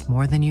be worth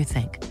more than you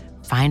think.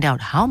 Find out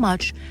how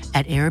much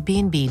at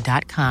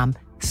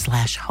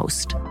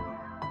airbnb.com/host.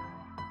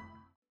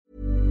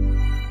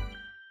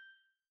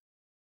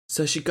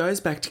 So she goes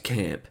back to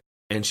camp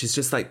and she's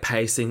just like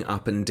pacing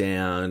up and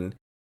down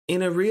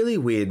in a really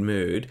weird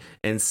mood,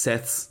 and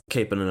Seth's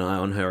keeping an eye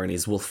on her in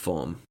his wolf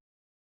form.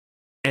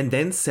 And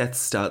then Seth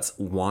starts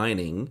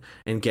whining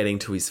and getting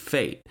to his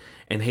feet,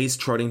 and he's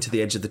trotting to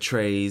the edge of the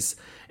trees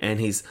and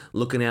he's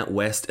looking out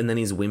west, and then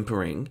he's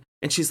whimpering.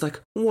 And she's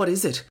like, "What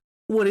is it?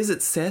 What is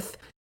it, Seth?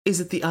 Is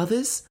it the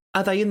others?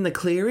 Are they in the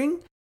clearing?"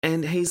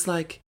 And he's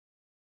like,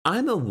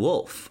 "I'm a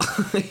wolf."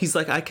 He's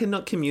like, "I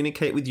cannot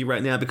communicate with you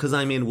right now because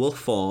I'm in wolf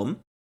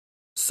form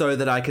so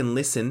that I can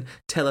listen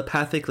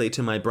telepathically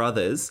to my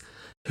brothers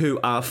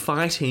who are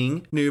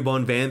fighting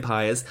newborn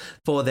vampires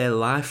for their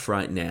life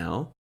right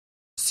now.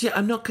 So yeah,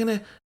 I'm not going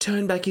to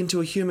turn back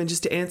into a human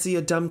just to answer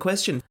your dumb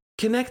question.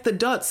 Connect the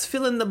dots,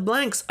 fill in the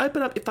blanks,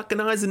 open up your fucking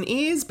eyes and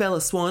ears,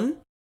 Bella Swan."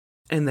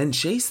 And then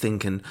she's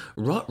thinking,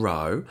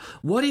 "Rot-row,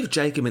 what if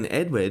Jacob and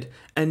Edward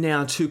are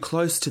now too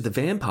close to the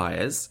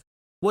vampires?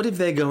 What if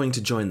they're going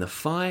to join the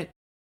fight?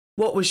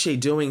 What was she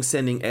doing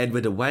sending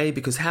Edward away?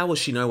 Because how will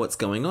she know what's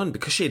going on?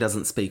 Because she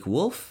doesn't speak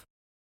wolf?"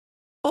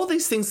 All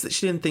these things that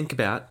she didn't think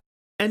about,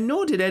 and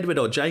nor did Edward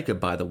or Jacob,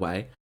 by the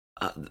way.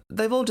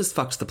 They've all just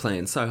fucked the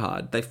plan so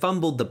hard. They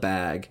fumbled the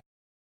bag.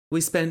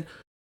 We spent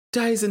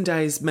days and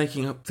days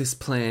making up this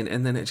plan,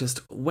 and then it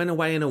just went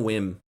away in a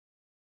whim.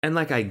 And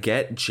like, I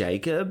get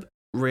Jacob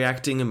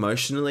reacting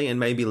emotionally and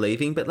maybe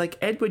leaving, but like,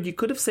 Edward, you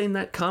could have seen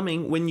that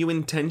coming when you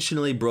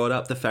intentionally brought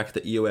up the fact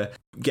that you were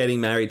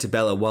getting married to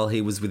Bella while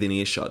he was within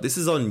earshot. This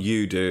is on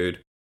you, dude.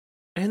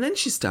 And then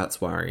she starts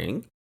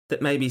worrying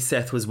that maybe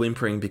Seth was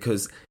whimpering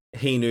because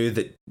he knew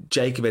that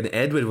Jacob and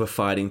Edward were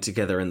fighting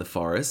together in the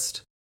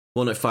forest.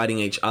 Well, no, fighting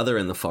each other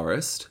in the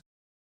forest.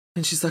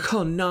 And she's like,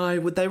 "Oh no,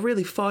 would they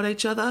really fight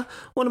each other?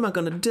 What am I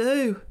going to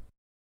do?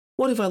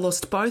 What if I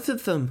lost both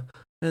of them?"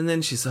 And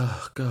then she's,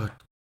 oh God,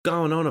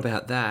 going on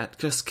about that,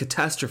 just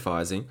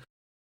catastrophizing.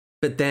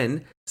 But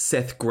then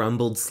Seth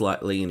grumbled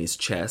slightly in his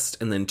chest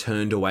and then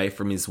turned away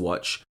from his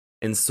watch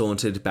and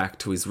sauntered back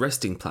to his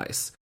resting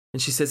place.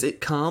 And she says,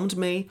 "It calmed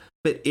me,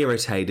 but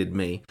irritated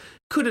me.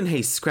 Couldn't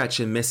he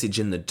scratch a message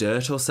in the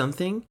dirt or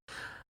something?"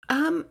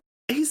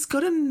 He's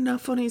got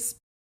enough on his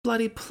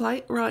bloody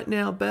plate right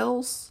now,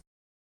 Bells."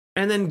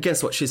 And then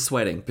guess what? She's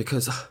sweating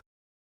because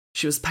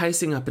she was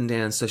pacing up and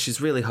down, so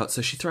she's really hot,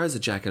 so she throws her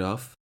jacket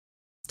off.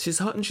 She's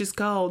hot and she's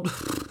cold.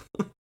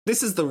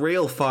 This is the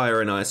real fire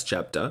and ice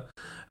chapter.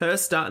 Her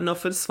starting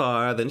off as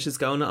fire, then she's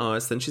going to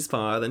ice, then she's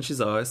fire, then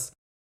she's ice.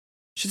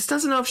 She just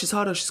doesn't know if she's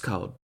hot or she's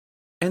cold.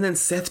 And then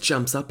Seth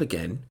jumps up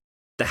again,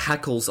 the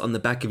hackles on the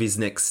back of his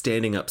neck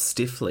standing up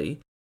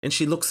stiffly, and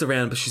she looks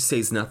around but she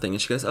sees nothing,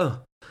 and she goes,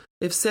 "Oh,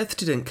 if Seth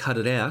didn't cut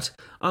it out,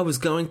 I was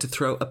going to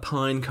throw a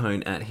pine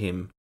cone at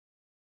him."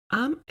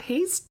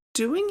 He's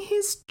doing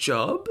his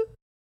job?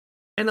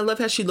 And I love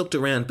how she looked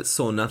around but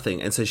saw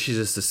nothing, and so she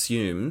just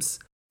assumes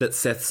that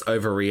Seth's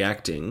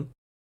overreacting.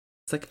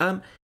 It's like,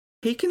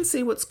 he can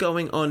see what's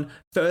going on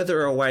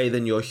further away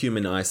than your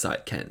human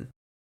eyesight can.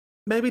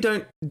 Maybe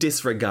don't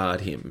disregard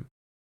him.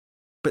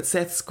 But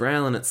Seth's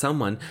growling at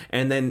someone,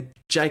 and then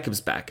Jacob's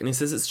back, and he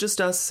says, "It's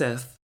just us,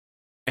 Seth."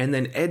 And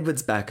then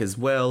Edward's back as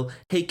well.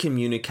 He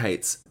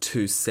communicates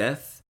to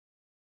Seth.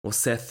 Well,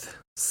 Seth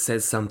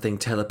says something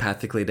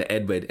telepathically to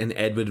Edward, and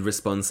Edward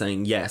responds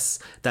saying, "Yes,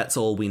 that's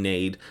all we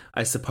need.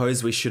 I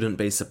suppose we shouldn't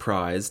be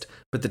surprised,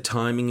 but the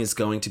timing is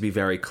going to be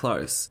very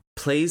close.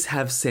 Please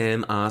have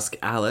Sam ask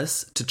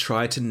Alice to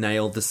try to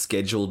nail the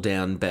schedule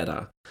down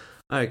better."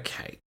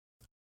 Okay.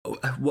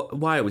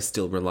 Why are we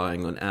still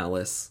relying on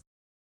Alice?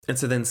 And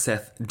so then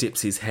Seth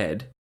dips his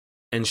head,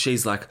 and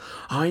she's like,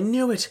 "I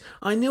knew it.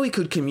 I knew he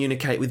could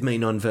communicate with me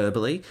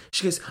non-verbally."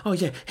 She goes, "Oh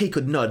yeah, he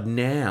could nod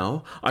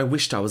now. I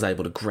wished I was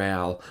able to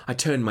growl." I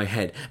turned my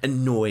head,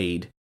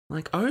 annoyed.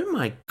 Like, oh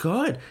my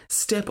God,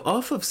 step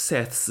off of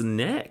Seth's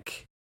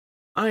neck.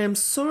 I am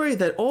sorry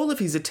that all of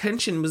his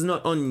attention was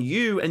not on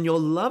you and your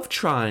love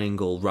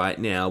triangle right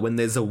now when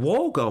there's a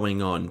war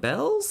going on,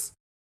 Bells.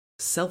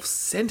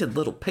 Self-centered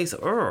little piece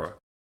of...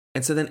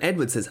 And so then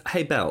Edward says,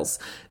 "Hey, Bells,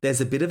 there's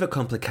a bit of a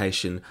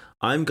complication.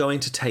 I'm going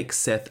to take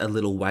Seth a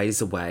little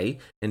ways away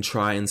and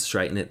try and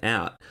straighten it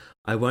out.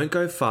 I won't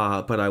go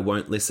far, but I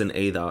won't listen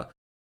either.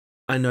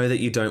 I know that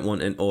you don't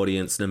want an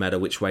audience no matter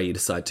which way you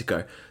decide to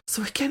go.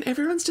 So again,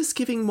 everyone's just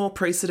giving more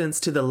precedence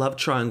to the love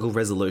triangle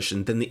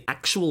resolution than the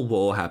actual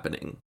war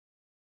happening.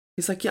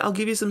 He's like, yeah, I'll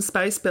give you some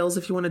space bells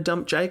if you want to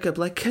dump Jacob.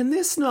 Like, can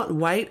this not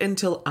wait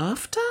until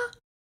after?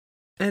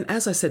 And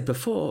as I said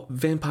before,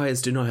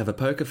 vampires do not have a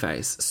poker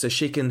face, so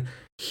she can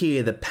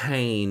hear the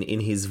pain in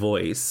his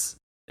voice.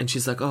 And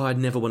she's like, oh, I'd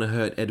never want to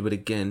hurt Edward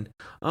again.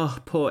 Oh,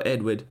 poor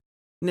Edward.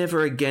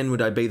 Never again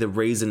would I be the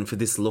reason for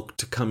this look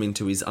to come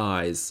into his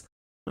eyes.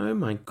 Oh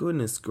my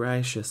goodness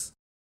gracious.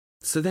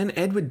 So then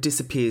Edward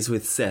disappears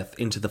with Seth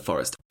into the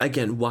forest.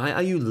 Again, why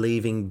are you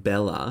leaving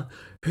Bella,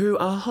 who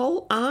a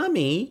whole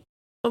army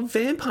of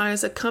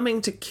vampires are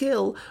coming to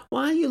kill?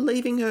 Why are you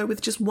leaving her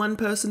with just one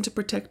person to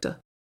protect her?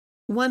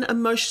 One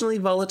emotionally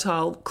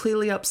volatile,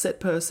 clearly upset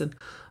person.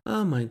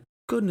 Oh my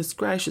goodness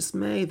gracious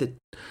me.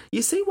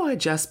 You see why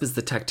Jasper's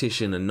the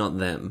tactician and not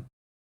them.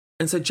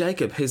 And so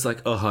Jacob, he's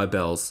like, oh, hi,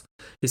 Bells.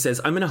 He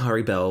says, I'm in a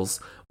hurry, Bells.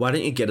 Why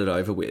don't you get it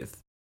over with?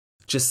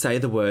 Just say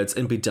the words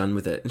and be done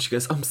with it. And she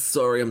goes, I'm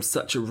sorry I'm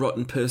such a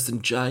rotten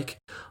person, Jake.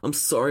 I'm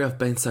sorry I've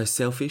been so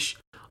selfish.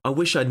 I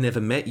wish I'd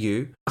never met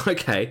you.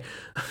 Okay.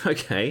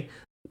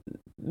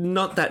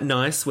 Not that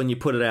nice when you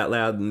put it out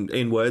loud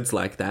in words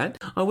like that.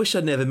 I wish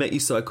I'd never met you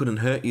so I couldn't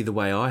hurt you the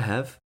way I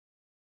have.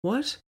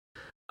 What?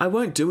 I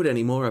won't do it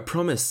anymore, I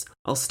promise.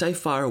 I'll stay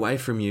far away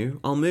from you.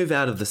 I'll move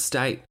out of the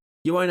state.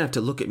 You won't have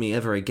to look at me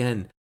ever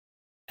again.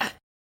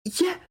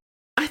 Yeah,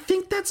 I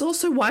think that's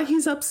also why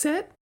he's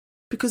upset.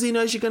 Because he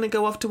knows you're going to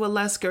go off to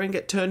Alaska and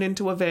get turned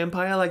into a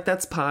vampire. Like,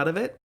 that's part of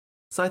it.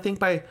 So I think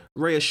by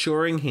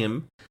reassuring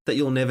him that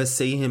you'll never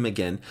see him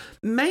again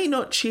may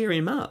not cheer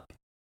him up.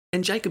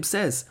 And Jacob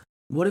says,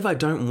 what if I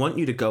don't want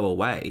you to go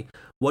away?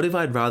 What if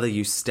I'd rather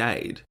you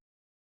stayed?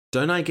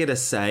 Don't I get a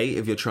say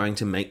if you're trying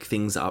to make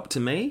things up to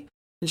me?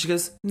 And she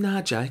goes,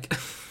 nah, Jake.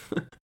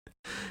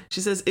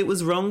 She says, it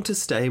was wrong to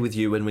stay with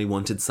you when we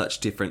wanted such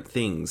different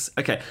things.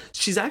 Okay,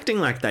 she's acting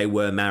like they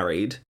were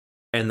married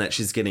and that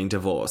she's getting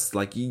divorced.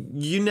 Like,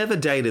 you never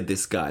dated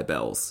this guy,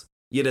 Bells.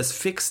 You just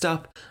fixed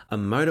up a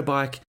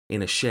motorbike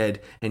in a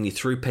shed and you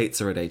threw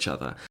pizza at each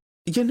other.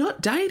 You're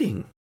not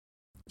dating.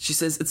 She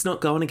says, it's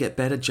not going to get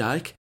better,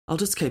 Jake. I'll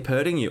just keep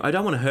hurting you. I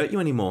don't want to hurt you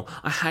anymore.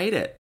 I hate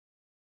it.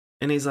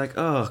 And he's like,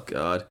 oh,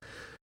 God.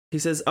 He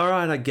says, all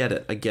right, I get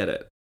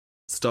it.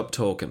 Stop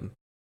talking.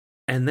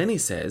 And then he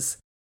says,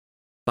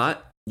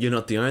 but you're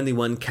not the only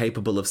one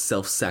capable of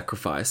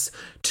self-sacrifice.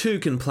 Two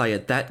can play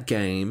at that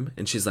game.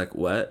 And she's like,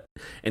 what?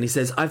 And he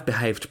says, I've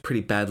behaved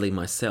pretty badly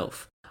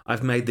myself.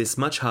 I've made this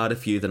much harder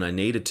for you than I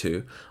needed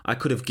to. I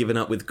could have given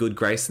up with good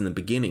grace in the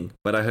beginning,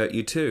 but I hurt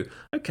you too.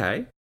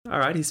 Okay, all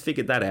right, he's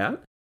figured that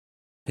out.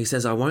 He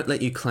says, I won't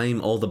let you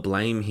claim all the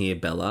blame here,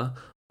 Bella,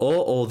 or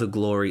all the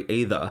glory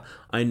either.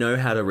 I know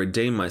how to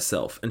redeem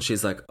myself. And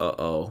she's like,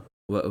 uh-oh,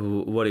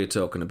 what are you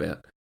talking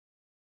about?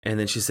 And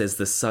then she says,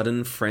 the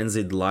sudden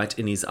frenzied light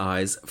in his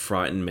eyes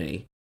frightened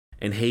me.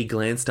 And he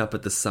glanced up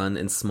at the sun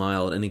and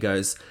smiled, and he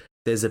goes,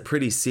 there's a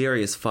pretty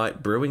serious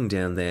fight brewing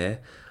down there.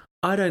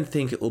 I don't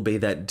think it will be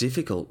that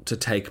difficult to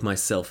take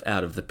myself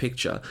out of the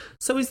picture.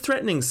 So he's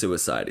threatening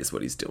suicide is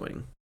what he's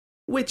doing.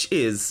 Which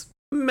is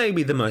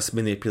maybe the most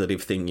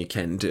manipulative thing you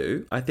can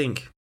do. I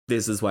think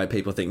this is why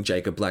people think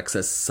Jacob Black's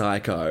a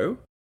psycho.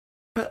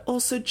 But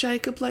also,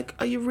 Jacob, like,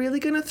 are you really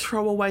going to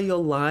throw away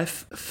your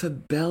life for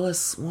Bella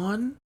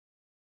Swan?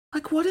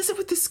 Like, what is it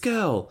with this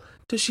girl?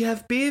 Does she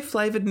have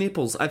beer-flavoured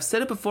nipples? I've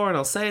said it before and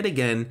I'll say it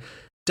again.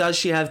 Does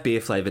she have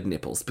beer-flavoured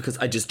nipples? Because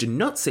I just do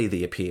not see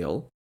the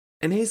appeal.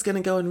 And he's going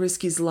to go and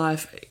risk his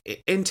life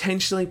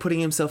intentionally putting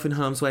himself in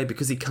harm's way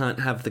because he can't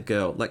have the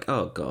girl. Like,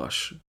 oh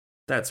gosh,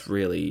 that's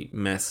really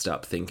messed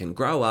up thinking.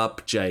 Grow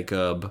up,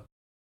 Jacob.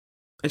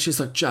 And she's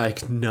like,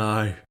 Jake,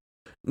 no.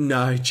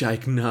 No,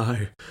 Jake,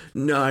 no.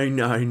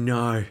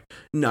 No.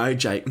 No,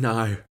 Jake,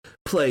 no.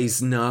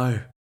 Please, no.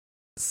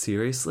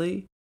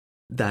 Seriously?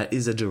 That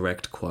is a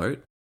direct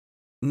quote?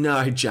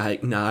 No,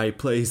 Jake, no.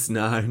 Please,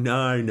 no.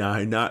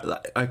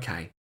 Like,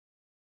 okay.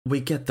 We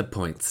get the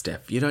point,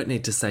 Steph. You don't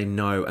need to say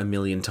no a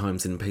million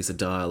times in a piece of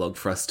dialogue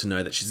for us to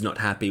know that she's not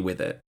happy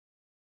with it.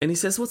 And he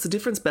says, what's the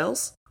difference,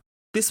 Bells?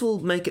 This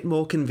will make it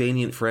more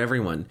convenient for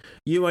everyone.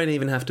 You won't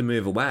even have to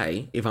move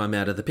away if I'm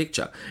out of the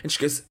picture. And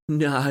she goes,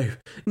 no,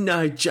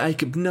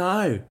 Jacob,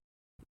 no.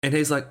 And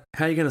he's like,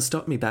 how are you going to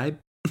stop me, babe?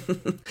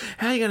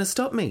 How are you going to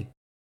stop me?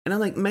 And I'm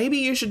like, maybe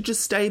you should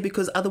just stay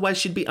because otherwise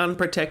she'd be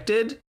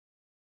unprotected.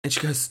 And she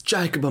goes,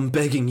 Jacob, I'm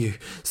begging you,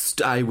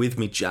 stay with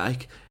me,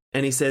 Jake.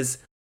 And he says,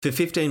 for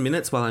 15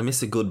 minutes while I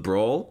miss a good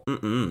brawl?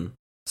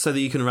 So that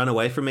you can run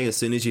away from me as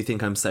soon as you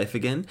think I'm safe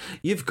again?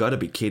 You've got to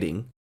be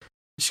kidding.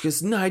 She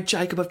goes, no,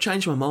 Jacob, I've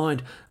changed my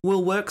mind.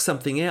 We'll work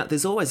something out.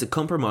 There's always a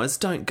compromise.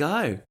 Don't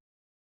go.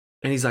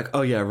 And he's like,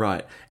 oh, yeah,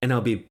 right. And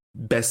I'll be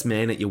best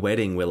man at your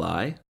wedding, will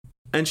I?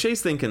 And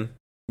she's thinking,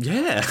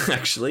 yeah,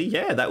 actually,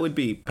 yeah, that would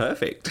be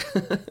perfect.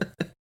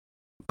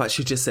 But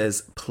she just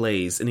says,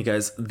 please. And he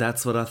goes,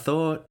 that's what I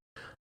thought.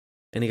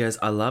 And he goes,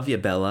 I love you,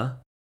 Bella.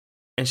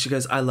 And she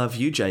goes, I love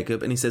you,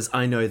 Jacob. And he says,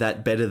 I know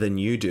that better than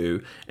you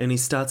do. And he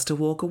starts to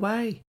walk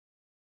away.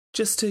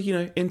 just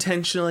to,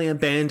 intentionally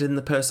abandon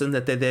the person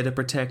that they're there to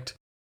protect.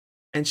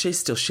 And she's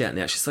still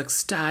shouting out. She's like,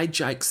 stay,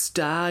 Jake,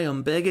 stay.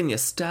 I'm begging you,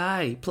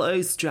 stay.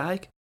 Please,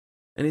 Jake.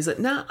 And he's like,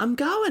 nah, I'm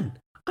going.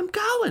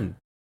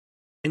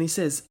 And he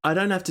says, I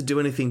don't have to do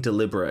anything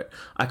deliberate.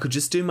 I could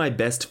just do my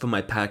best for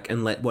my pack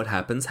and let what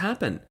happens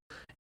happen.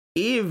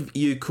 If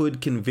you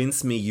could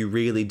convince me you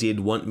really did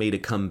want me to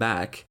come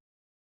back.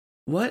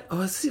 What? Oh,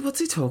 what's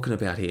he talking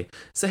about here?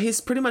 So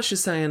he's pretty much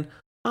just saying,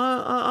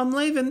 I'm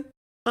leaving.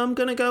 I'm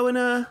going to go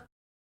and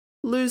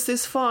lose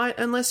this fight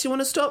unless you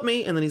want to stop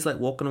me. And then he's like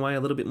walking away a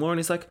little bit more and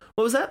he's like,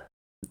 what was that?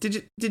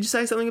 Did you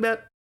say something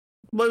about,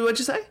 what'd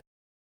you say?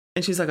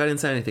 And she's like, I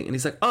didn't say anything. And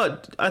he's like, oh,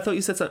 I thought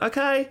you said something.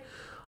 Okay.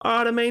 All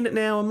right, I mean it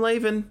now. I'm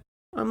leaving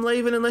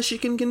unless you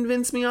can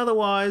convince me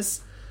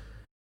otherwise.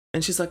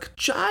 And she's like,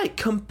 Jake,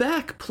 come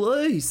back,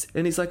 please.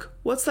 And he's like,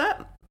 what's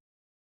that?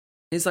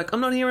 He's like,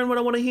 I'm not hearing what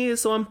I want to hear,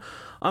 so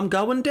I'm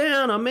going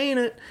down. I mean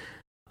it.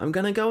 I'm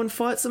going to go and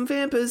fight some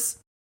vampires.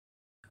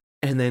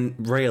 And then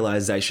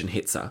realization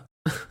hits her.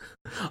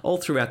 All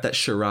throughout that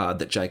charade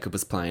that Jacob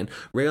was playing,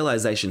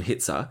 realization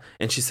hits her,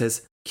 and she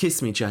says,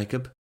 kiss me,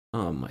 Jacob.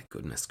 Oh, my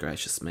goodness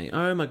gracious me.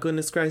 Oh, my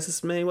goodness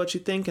gracious me. What you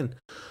thinking?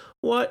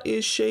 What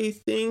is she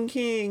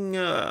thinking?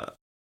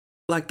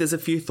 There's a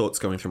few thoughts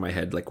going through my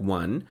head. Like,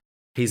 one,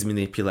 he's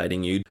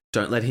manipulating you.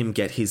 Don't let him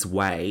get his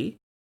way.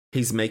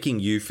 He's making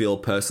you feel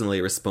personally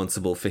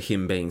responsible for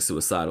him being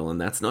suicidal, and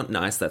that's not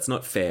nice. That's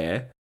not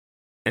fair.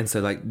 And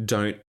so,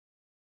 don't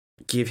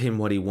give him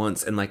what he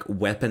wants and,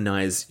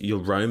 weaponize your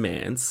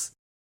romance.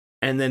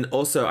 And then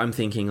also I'm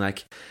thinking,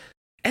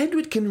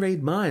 Edward can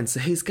read minds, so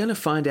he's going to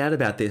find out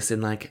about this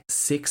in,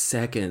 6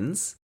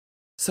 seconds.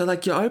 So,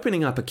 you're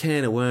opening up a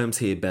can of worms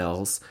here,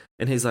 Bells.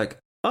 And he's like,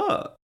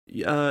 oh,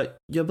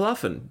 you're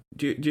bluffing.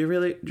 Do you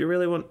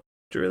really want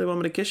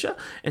me to kiss you?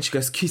 And she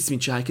goes, kiss me,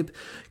 Jacob.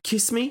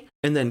 Kiss me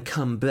and then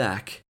come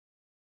back.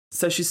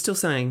 So she's still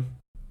saying,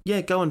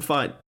 yeah, go and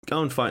fight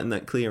in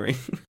that clearing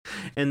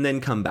and then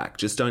come back.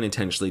 Just don't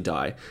intentionally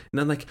die. And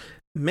I'm like,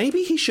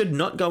 maybe he should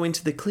not go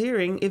into the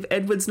clearing if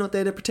Edward's not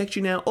there to protect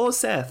you now, or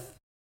Seth.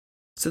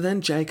 So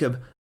then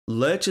Jacob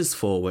lurches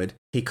forward.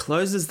 He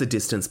closes the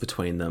distance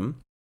between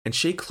them, and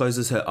she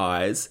closes her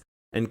eyes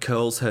and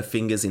curls her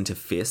fingers into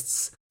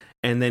fists.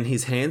 And then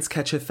his hands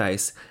catch her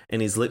face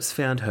and his lips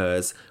found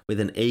hers with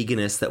an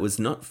eagerness that was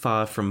not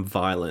far from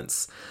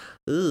violence.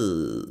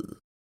 Ugh.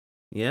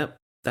 Yep,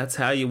 that's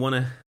how you want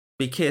to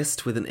be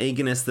kissed, with an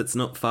eagerness that's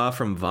not far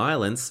from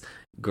violence.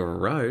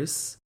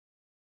 Gross.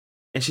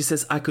 And she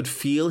says, I could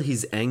feel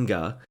his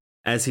anger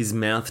as his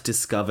mouth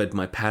discovered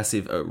my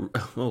passive...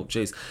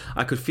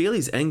 I could feel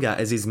his anger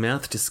as his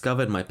mouth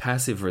discovered my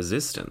passive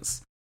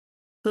resistance.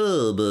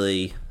 Oh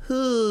boy.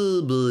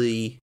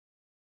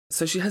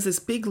 So she has this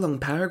big long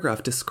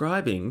paragraph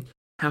describing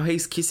how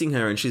he's kissing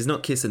her and she's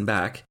not kissing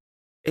back.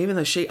 Even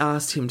though she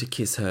asked him to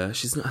kiss her,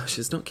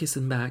 she's not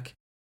kissing back.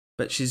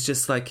 But she's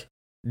just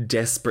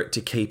desperate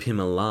to keep him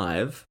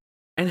alive.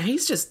 And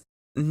he's just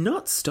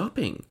not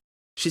stopping.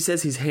 She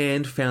says his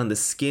hand found the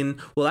skin.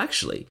 Well,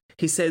 actually,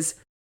 he says,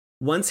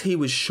 once he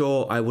was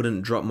sure I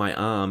wouldn't drop my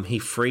arm, he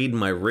freed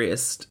my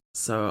wrist.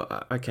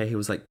 So, okay, he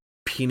was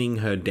pinning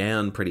her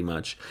down pretty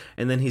much.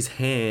 And then his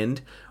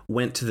hand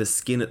went to the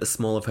skin at the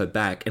small of her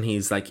back and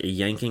he's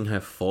yanking her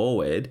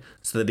forward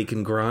so that he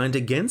can grind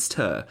against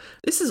her.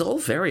 This is all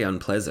very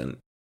unpleasant.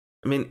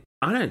 I mean,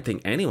 I don't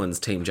think anyone's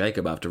Team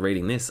Jacob after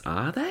reading this,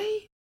 are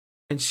they?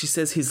 And she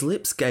says his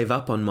lips gave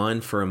up on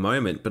mine for a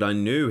moment, but I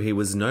knew he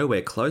was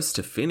nowhere close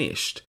to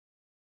finished.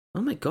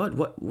 Oh my God,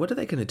 what are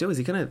they going to do? Is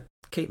he going to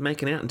keep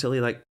making out until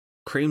he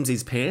creams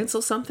his pants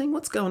or something?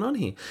 What's going on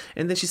here?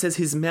 And then she says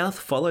his mouth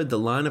followed the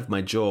line of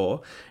my jaw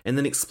and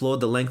then explored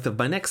the length of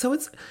my neck. So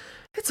it's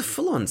a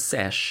full-on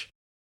sesh.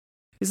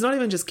 He's not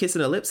even just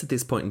kissing her lips at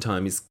this point in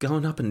time. He's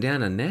going up and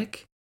down her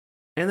neck.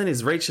 And then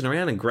he's reaching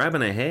around and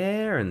grabbing her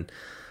hair. And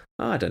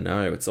I don't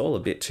know, it's all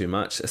a bit too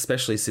much,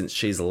 especially since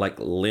she's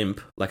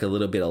limp, like a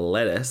little bit of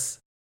lettuce.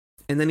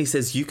 And then he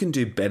says, you can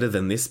do better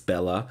than this,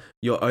 Bella.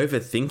 You're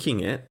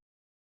overthinking it.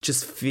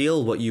 Just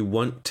feel what you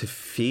want to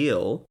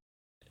feel.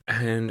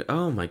 And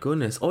oh my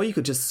goodness, or you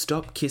could just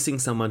stop kissing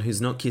someone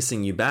who's not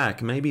kissing you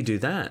back. Maybe do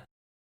that.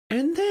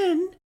 And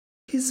then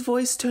his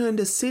voice turned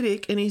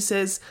acidic and he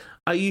says,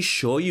 are you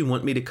sure you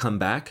want me to come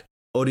back?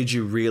 Or did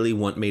you really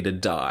want me to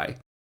die?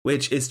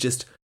 Which is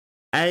just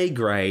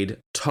A-grade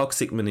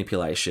toxic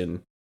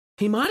manipulation.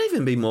 He might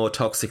even be more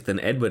toxic than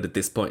Edward at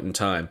this point in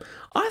time.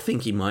 I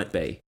think he might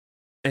be.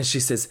 And she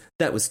says,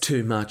 that was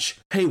too much.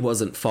 He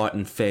wasn't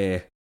fighting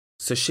fair.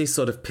 So she's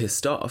sort of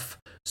pissed off.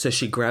 So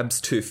she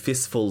grabs 2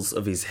 fistfuls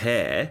of his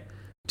hair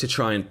to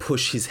try and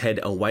push his head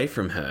away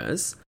from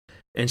hers.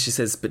 And she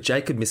says, but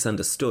Jacob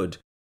misunderstood.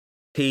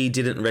 He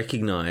didn't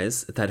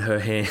recognise that her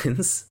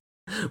hands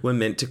were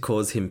meant to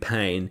cause him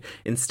pain.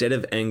 Instead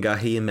of anger,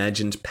 he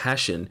imagined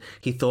passion.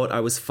 He thought I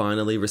was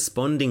finally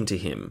responding to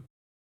him.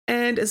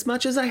 And as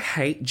much as I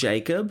hate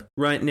Jacob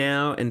right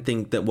now and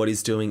think that what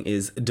he's doing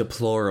is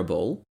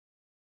deplorable,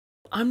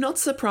 I'm not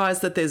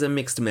surprised that there's a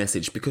mixed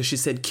message, because she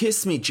said,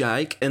 kiss me,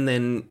 Jake, and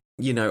then,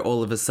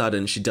 all of a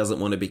sudden she doesn't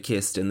want to be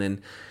kissed, and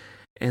then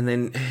And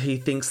then he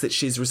thinks that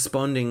she's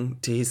responding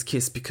to his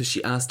kiss because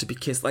she asked to be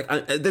kissed.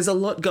 Like, there's a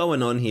lot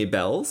going on here,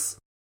 Bells.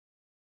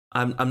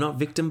 I'm not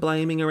victim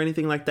blaming or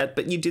anything like that,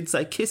 but you did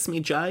say, kiss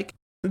me, Jake.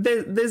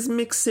 There's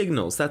mixed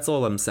signals, that's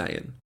all I'm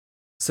saying.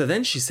 So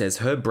then she says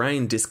her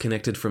brain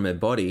disconnected from her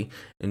body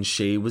and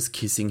she was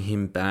kissing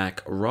him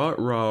back.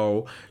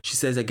 Ruh-roh. She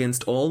says,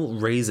 against all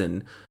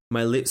reason,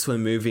 my lips were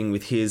moving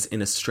with his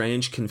in a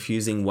strange,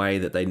 confusing way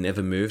that they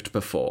never moved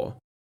before.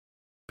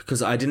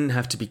 Because I didn't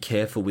have to be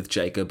careful with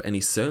Jacob and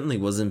he certainly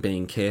wasn't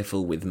being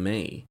careful with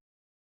me.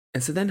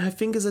 And so then her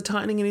fingers are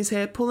tightening in his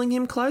hair, pulling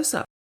him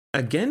closer.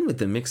 Again with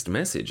the mixed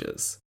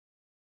messages.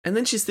 And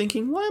then she's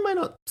thinking, why am I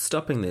not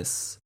stopping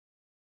this?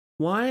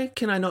 Why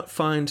can I not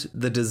find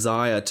the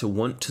desire to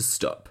want to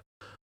stop?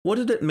 What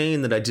did it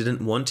mean that I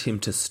didn't want him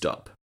to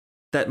stop?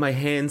 That my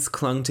hands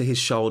clung to his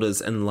shoulders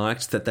and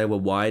liked that they were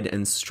wide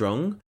and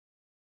strong?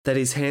 That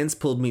his hands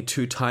pulled me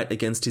too tight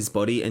against his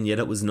body and yet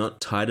it was not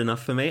tight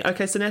enough for me?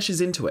 Okay, so now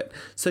she's into it.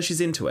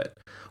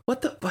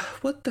 What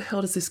the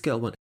hell does this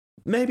girl want?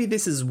 Maybe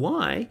this is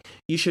why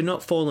you should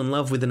not fall in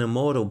love with an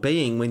immortal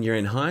being when you're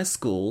in high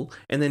school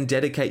and then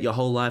dedicate your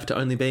whole life to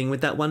only being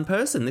with that one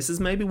person. This is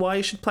maybe why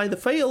you should play the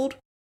field,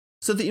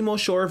 so that you're more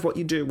sure of what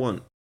you do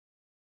want.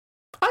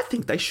 I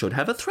think they should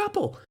have a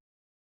throuple.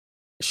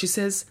 She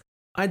says,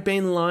 I'd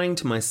been lying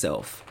to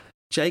myself.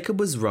 Jacob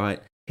was right.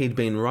 He'd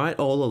been right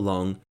all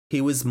along.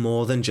 He was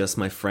more than just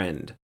my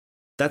friend.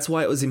 That's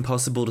why it was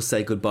impossible to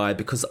say goodbye,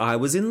 because I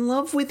was in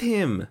love with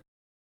him.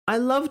 I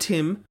loved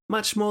him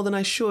much more than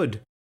I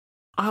should.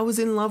 I was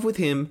in love with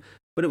him,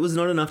 but it was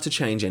not enough to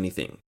change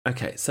anything.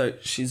 Okay, so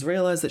she's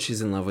realised that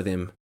she's in love with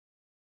him,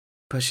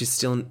 but she's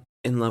still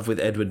in love with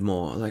Edward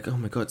more. Like, oh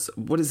my God,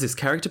 what is this,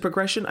 character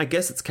progression? I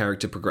guess it's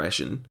character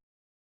progression.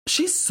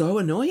 She's so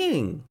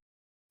annoying.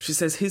 She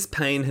says his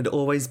pain had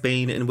always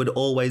been and would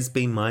always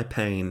be my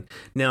pain.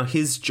 Now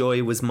his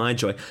joy was my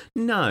joy.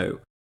 No.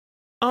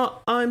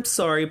 Oh, I'm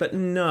sorry, but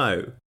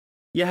no.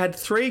 You had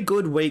 3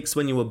 good weeks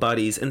when you were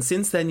buddies, and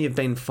since then you've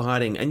been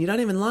fighting, and you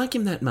don't even like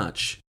him that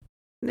much.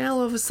 Now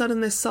all of a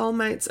sudden they're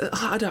soulmates.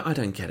 I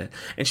don't get it.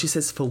 And she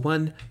says, for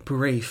one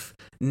brief,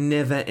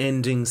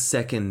 never-ending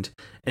second,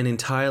 an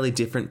entirely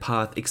different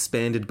path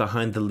expanded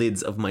behind the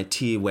lids of my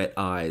tear-wet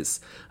eyes.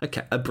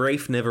 Okay, a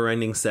brief,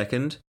 never-ending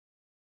second.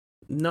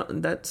 No,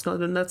 that's not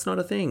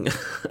a thing.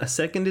 A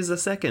second is a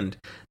second.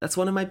 That's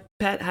one of my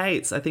pet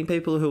hates. I think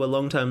people who are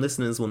long-term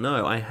listeners will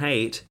know I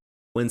hate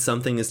when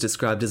something is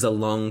described as a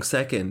long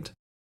second.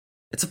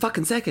 It's a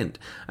fucking second.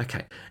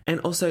 Okay.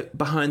 And also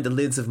behind the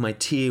lids of my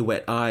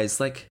tear-wet eyes.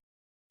 Like,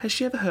 has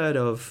she ever heard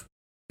of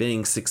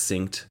being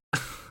succinct?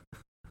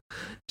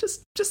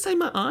 just say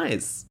my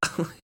eyes.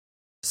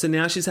 So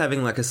now she's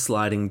having like a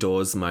sliding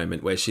doors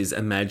moment where she's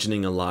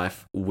imagining a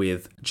life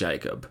with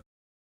Jacob.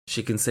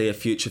 She can see a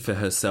future for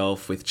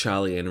herself with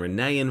Charlie and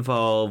Renee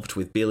involved,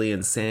 with Billy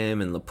and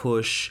Sam and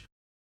LaPush.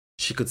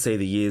 She could see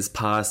the years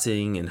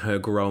passing and her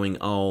growing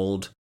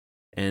old,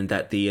 and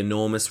that the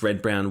enormous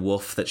red-brown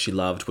wolf that she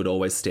loved would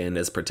always stand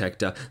as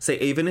protector. See,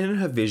 even in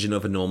her vision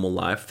of a normal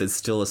life, there's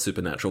still a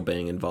supernatural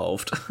being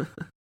involved.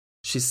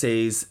 She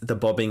sees the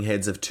bobbing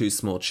heads of 2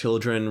 small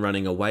children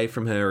running away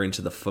from her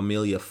into the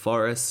familiar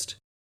forest.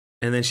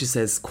 And then she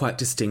says, quite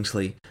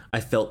distinctly, I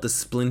felt the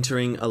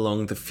splintering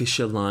along the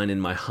fissure line in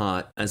my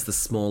heart as the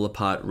smaller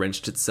part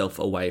wrenched itself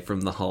away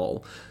from the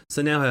whole.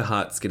 So now her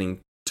heart's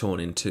getting torn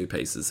in 2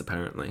 pieces,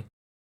 apparently.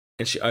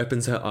 And she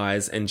opens her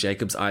eyes and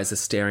Jacob's eyes are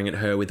staring at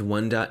her with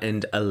wonder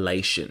and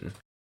elation.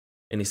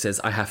 And he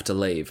says, I have to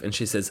leave. And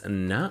she says,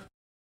 nah.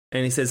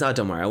 And he says,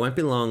 don't worry, I won't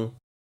be long.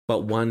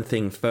 But one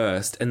thing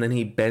first. And then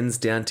he bends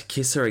down to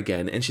kiss her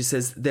again. And she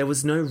says, there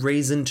was no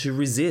reason to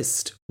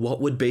resist.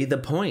 What would be the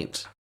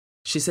point?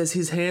 She says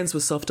his hands were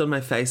soft on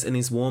my face and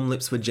his warm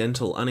lips were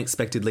gentle,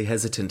 unexpectedly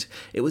hesitant.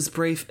 It was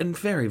brief and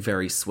very,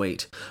 very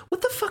sweet.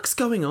 What the fuck's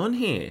going on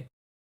here?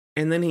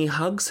 And then he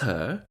hugs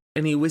her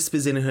and he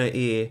whispers in her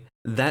ear,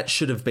 that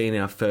should have been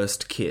our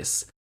first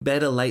kiss.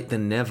 Better late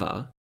than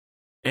never.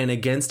 And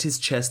against his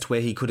chest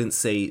where he couldn't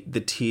see, the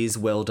tears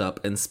welled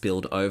up and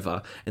spilled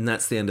over. And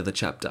that's the end of the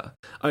chapter.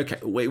 Okay,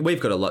 we've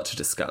got a lot to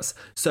discuss.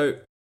 So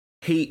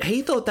he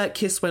thought that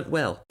kiss went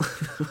well.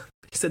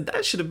 He said,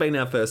 that should have been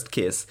our first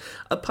kiss.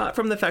 Apart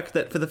from the fact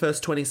that for the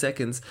first 20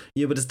 seconds,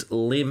 you were just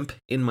limp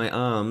in my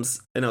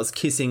arms and I was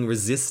kissing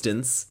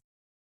resistance.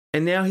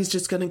 And now he's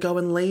just going to go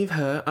and leave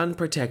her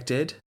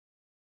unprotected.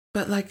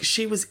 But like,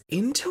 she was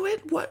into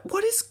it?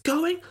 What is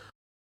going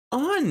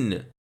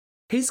on?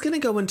 He's going to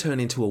go and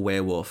turn into a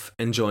werewolf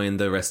and join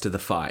the rest of the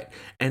fight.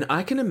 And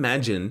I can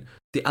imagine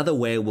the other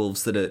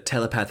werewolves that are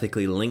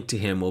telepathically linked to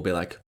him will be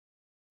like,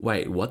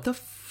 wait, what the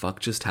fuck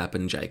just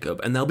happened, Jacob?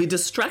 And they'll be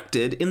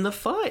distracted in the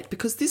fight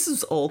because this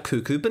is all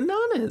cuckoo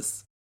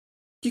bananas.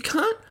 You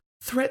can't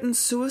threaten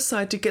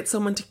suicide to get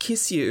someone to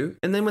kiss you,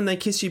 and then when they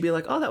kiss you, be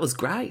like, oh, that was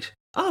great.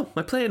 Oh,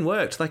 my plan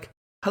worked. Like,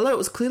 hello, it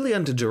was clearly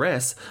under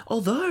duress,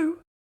 although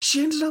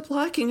she ended up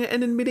liking it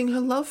and admitting her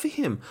love for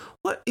him.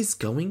 What is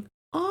going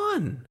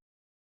on?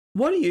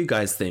 What do you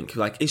guys think?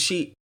 Like, is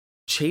she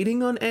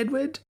cheating on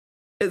Edward?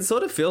 It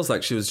sort of feels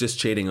like she was just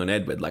cheating on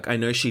Edward. Like, I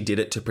know she did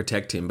it to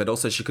protect him, but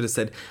also she could have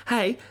said,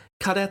 hey,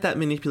 cut out that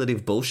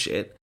manipulative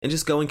bullshit and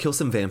just go and kill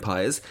some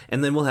vampires,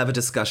 and then we'll have a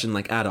discussion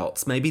like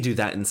adults. Maybe do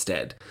that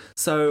instead.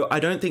 So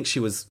I don't think she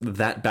was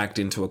that backed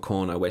into a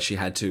corner where she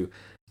had to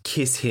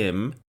kiss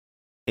him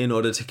in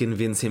order to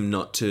convince him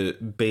not to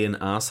be an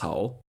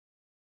asshole.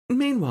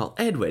 Meanwhile,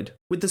 Edward,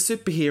 with the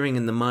super hearing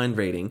and the mind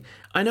reading,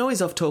 I know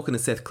he's off talking to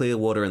Seth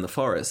Clearwater in the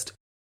forest,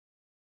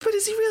 but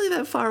is he really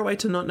that far away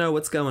to not know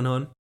what's going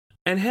on?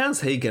 And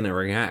how's he going to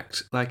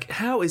react? Like,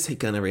 how is he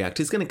going to react?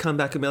 He's going to come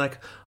back and be like,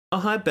 oh,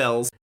 hi,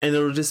 Bells. And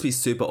it'll just be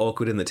super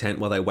awkward in the tent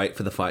while they wait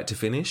for the fight to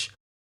finish.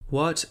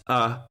 What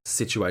a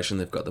situation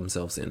they've got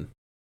themselves in.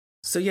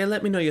 So yeah,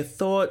 let me know your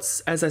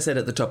thoughts. As I said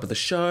at the top of the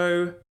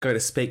show, go to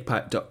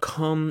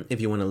speakpipe.com if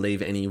you want to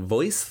leave any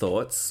voice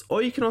thoughts.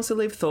 Or you can also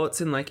leave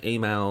thoughts in like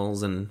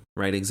emails and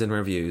ratings and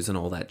reviews and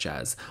all that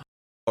jazz.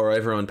 Or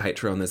over on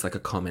Patreon, there's like a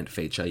comment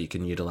feature. You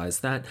can utilize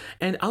that.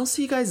 And I'll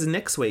see you guys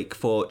next week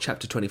for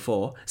Chapter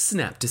 24,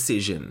 Snap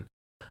Decision.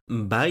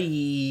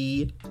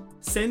 Bye!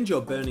 Send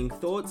your burning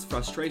thoughts,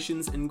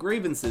 frustrations, and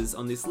grievances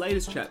on this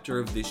latest chapter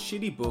of this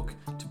shitty book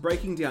to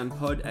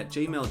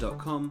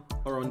breakingdownpod@gmail.com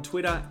or on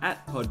Twitter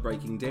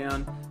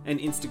 @podbreakingdown and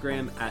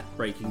Instagram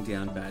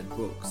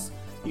 @breakingdownbadbooks.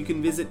 You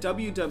can visit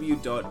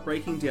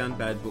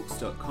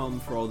www.breakingdownbadbooks.com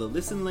for all the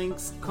listen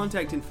links,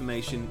 contact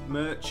information,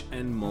 merch,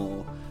 and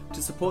more.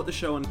 To support the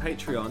show on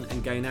Patreon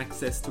and gain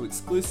access to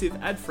exclusive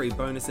ad-free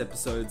bonus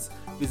episodes,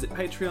 visit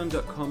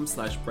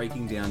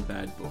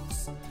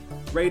patreon.com/breakingdownbadbooks.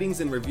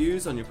 Ratings and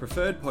reviews on your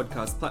preferred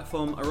podcast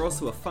platform are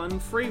also a fun,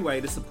 free way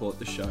to support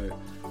the show.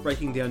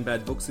 Breaking Down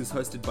Bad Books is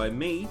hosted by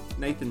me,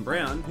 Nathan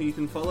Brown, who you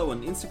can follow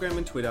on Instagram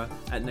and Twitter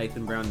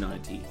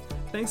 @NathanBrown90.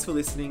 Thanks for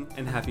listening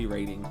and happy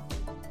reading.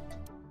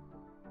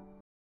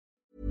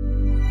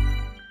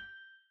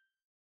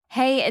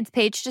 Hey, it's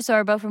Paige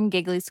DeSorbo from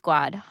Giggly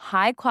Squad.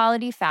 High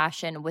quality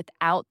fashion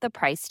without the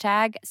price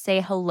tag.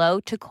 Say hello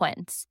to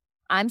Quince.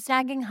 I'm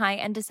snagging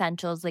high-end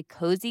essentials like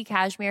cozy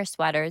cashmere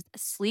sweaters,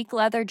 sleek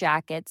leather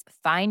jackets,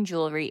 fine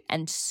jewelry,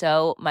 and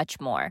so much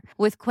more.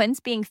 With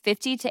Quince being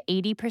 50 to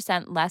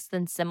 80% less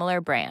than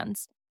similar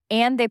brands.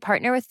 And they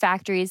partner with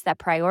factories that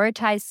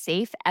prioritize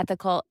safe,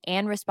 ethical,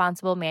 and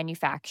responsible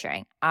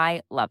manufacturing.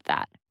 I love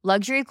that.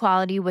 Luxury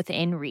quality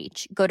within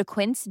reach. Go to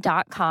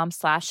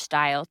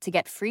quince.com/style to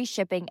get free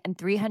shipping and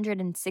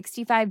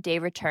 365-day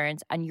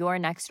returns on your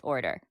next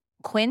order.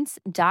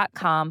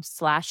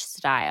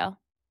 Quince.com/style.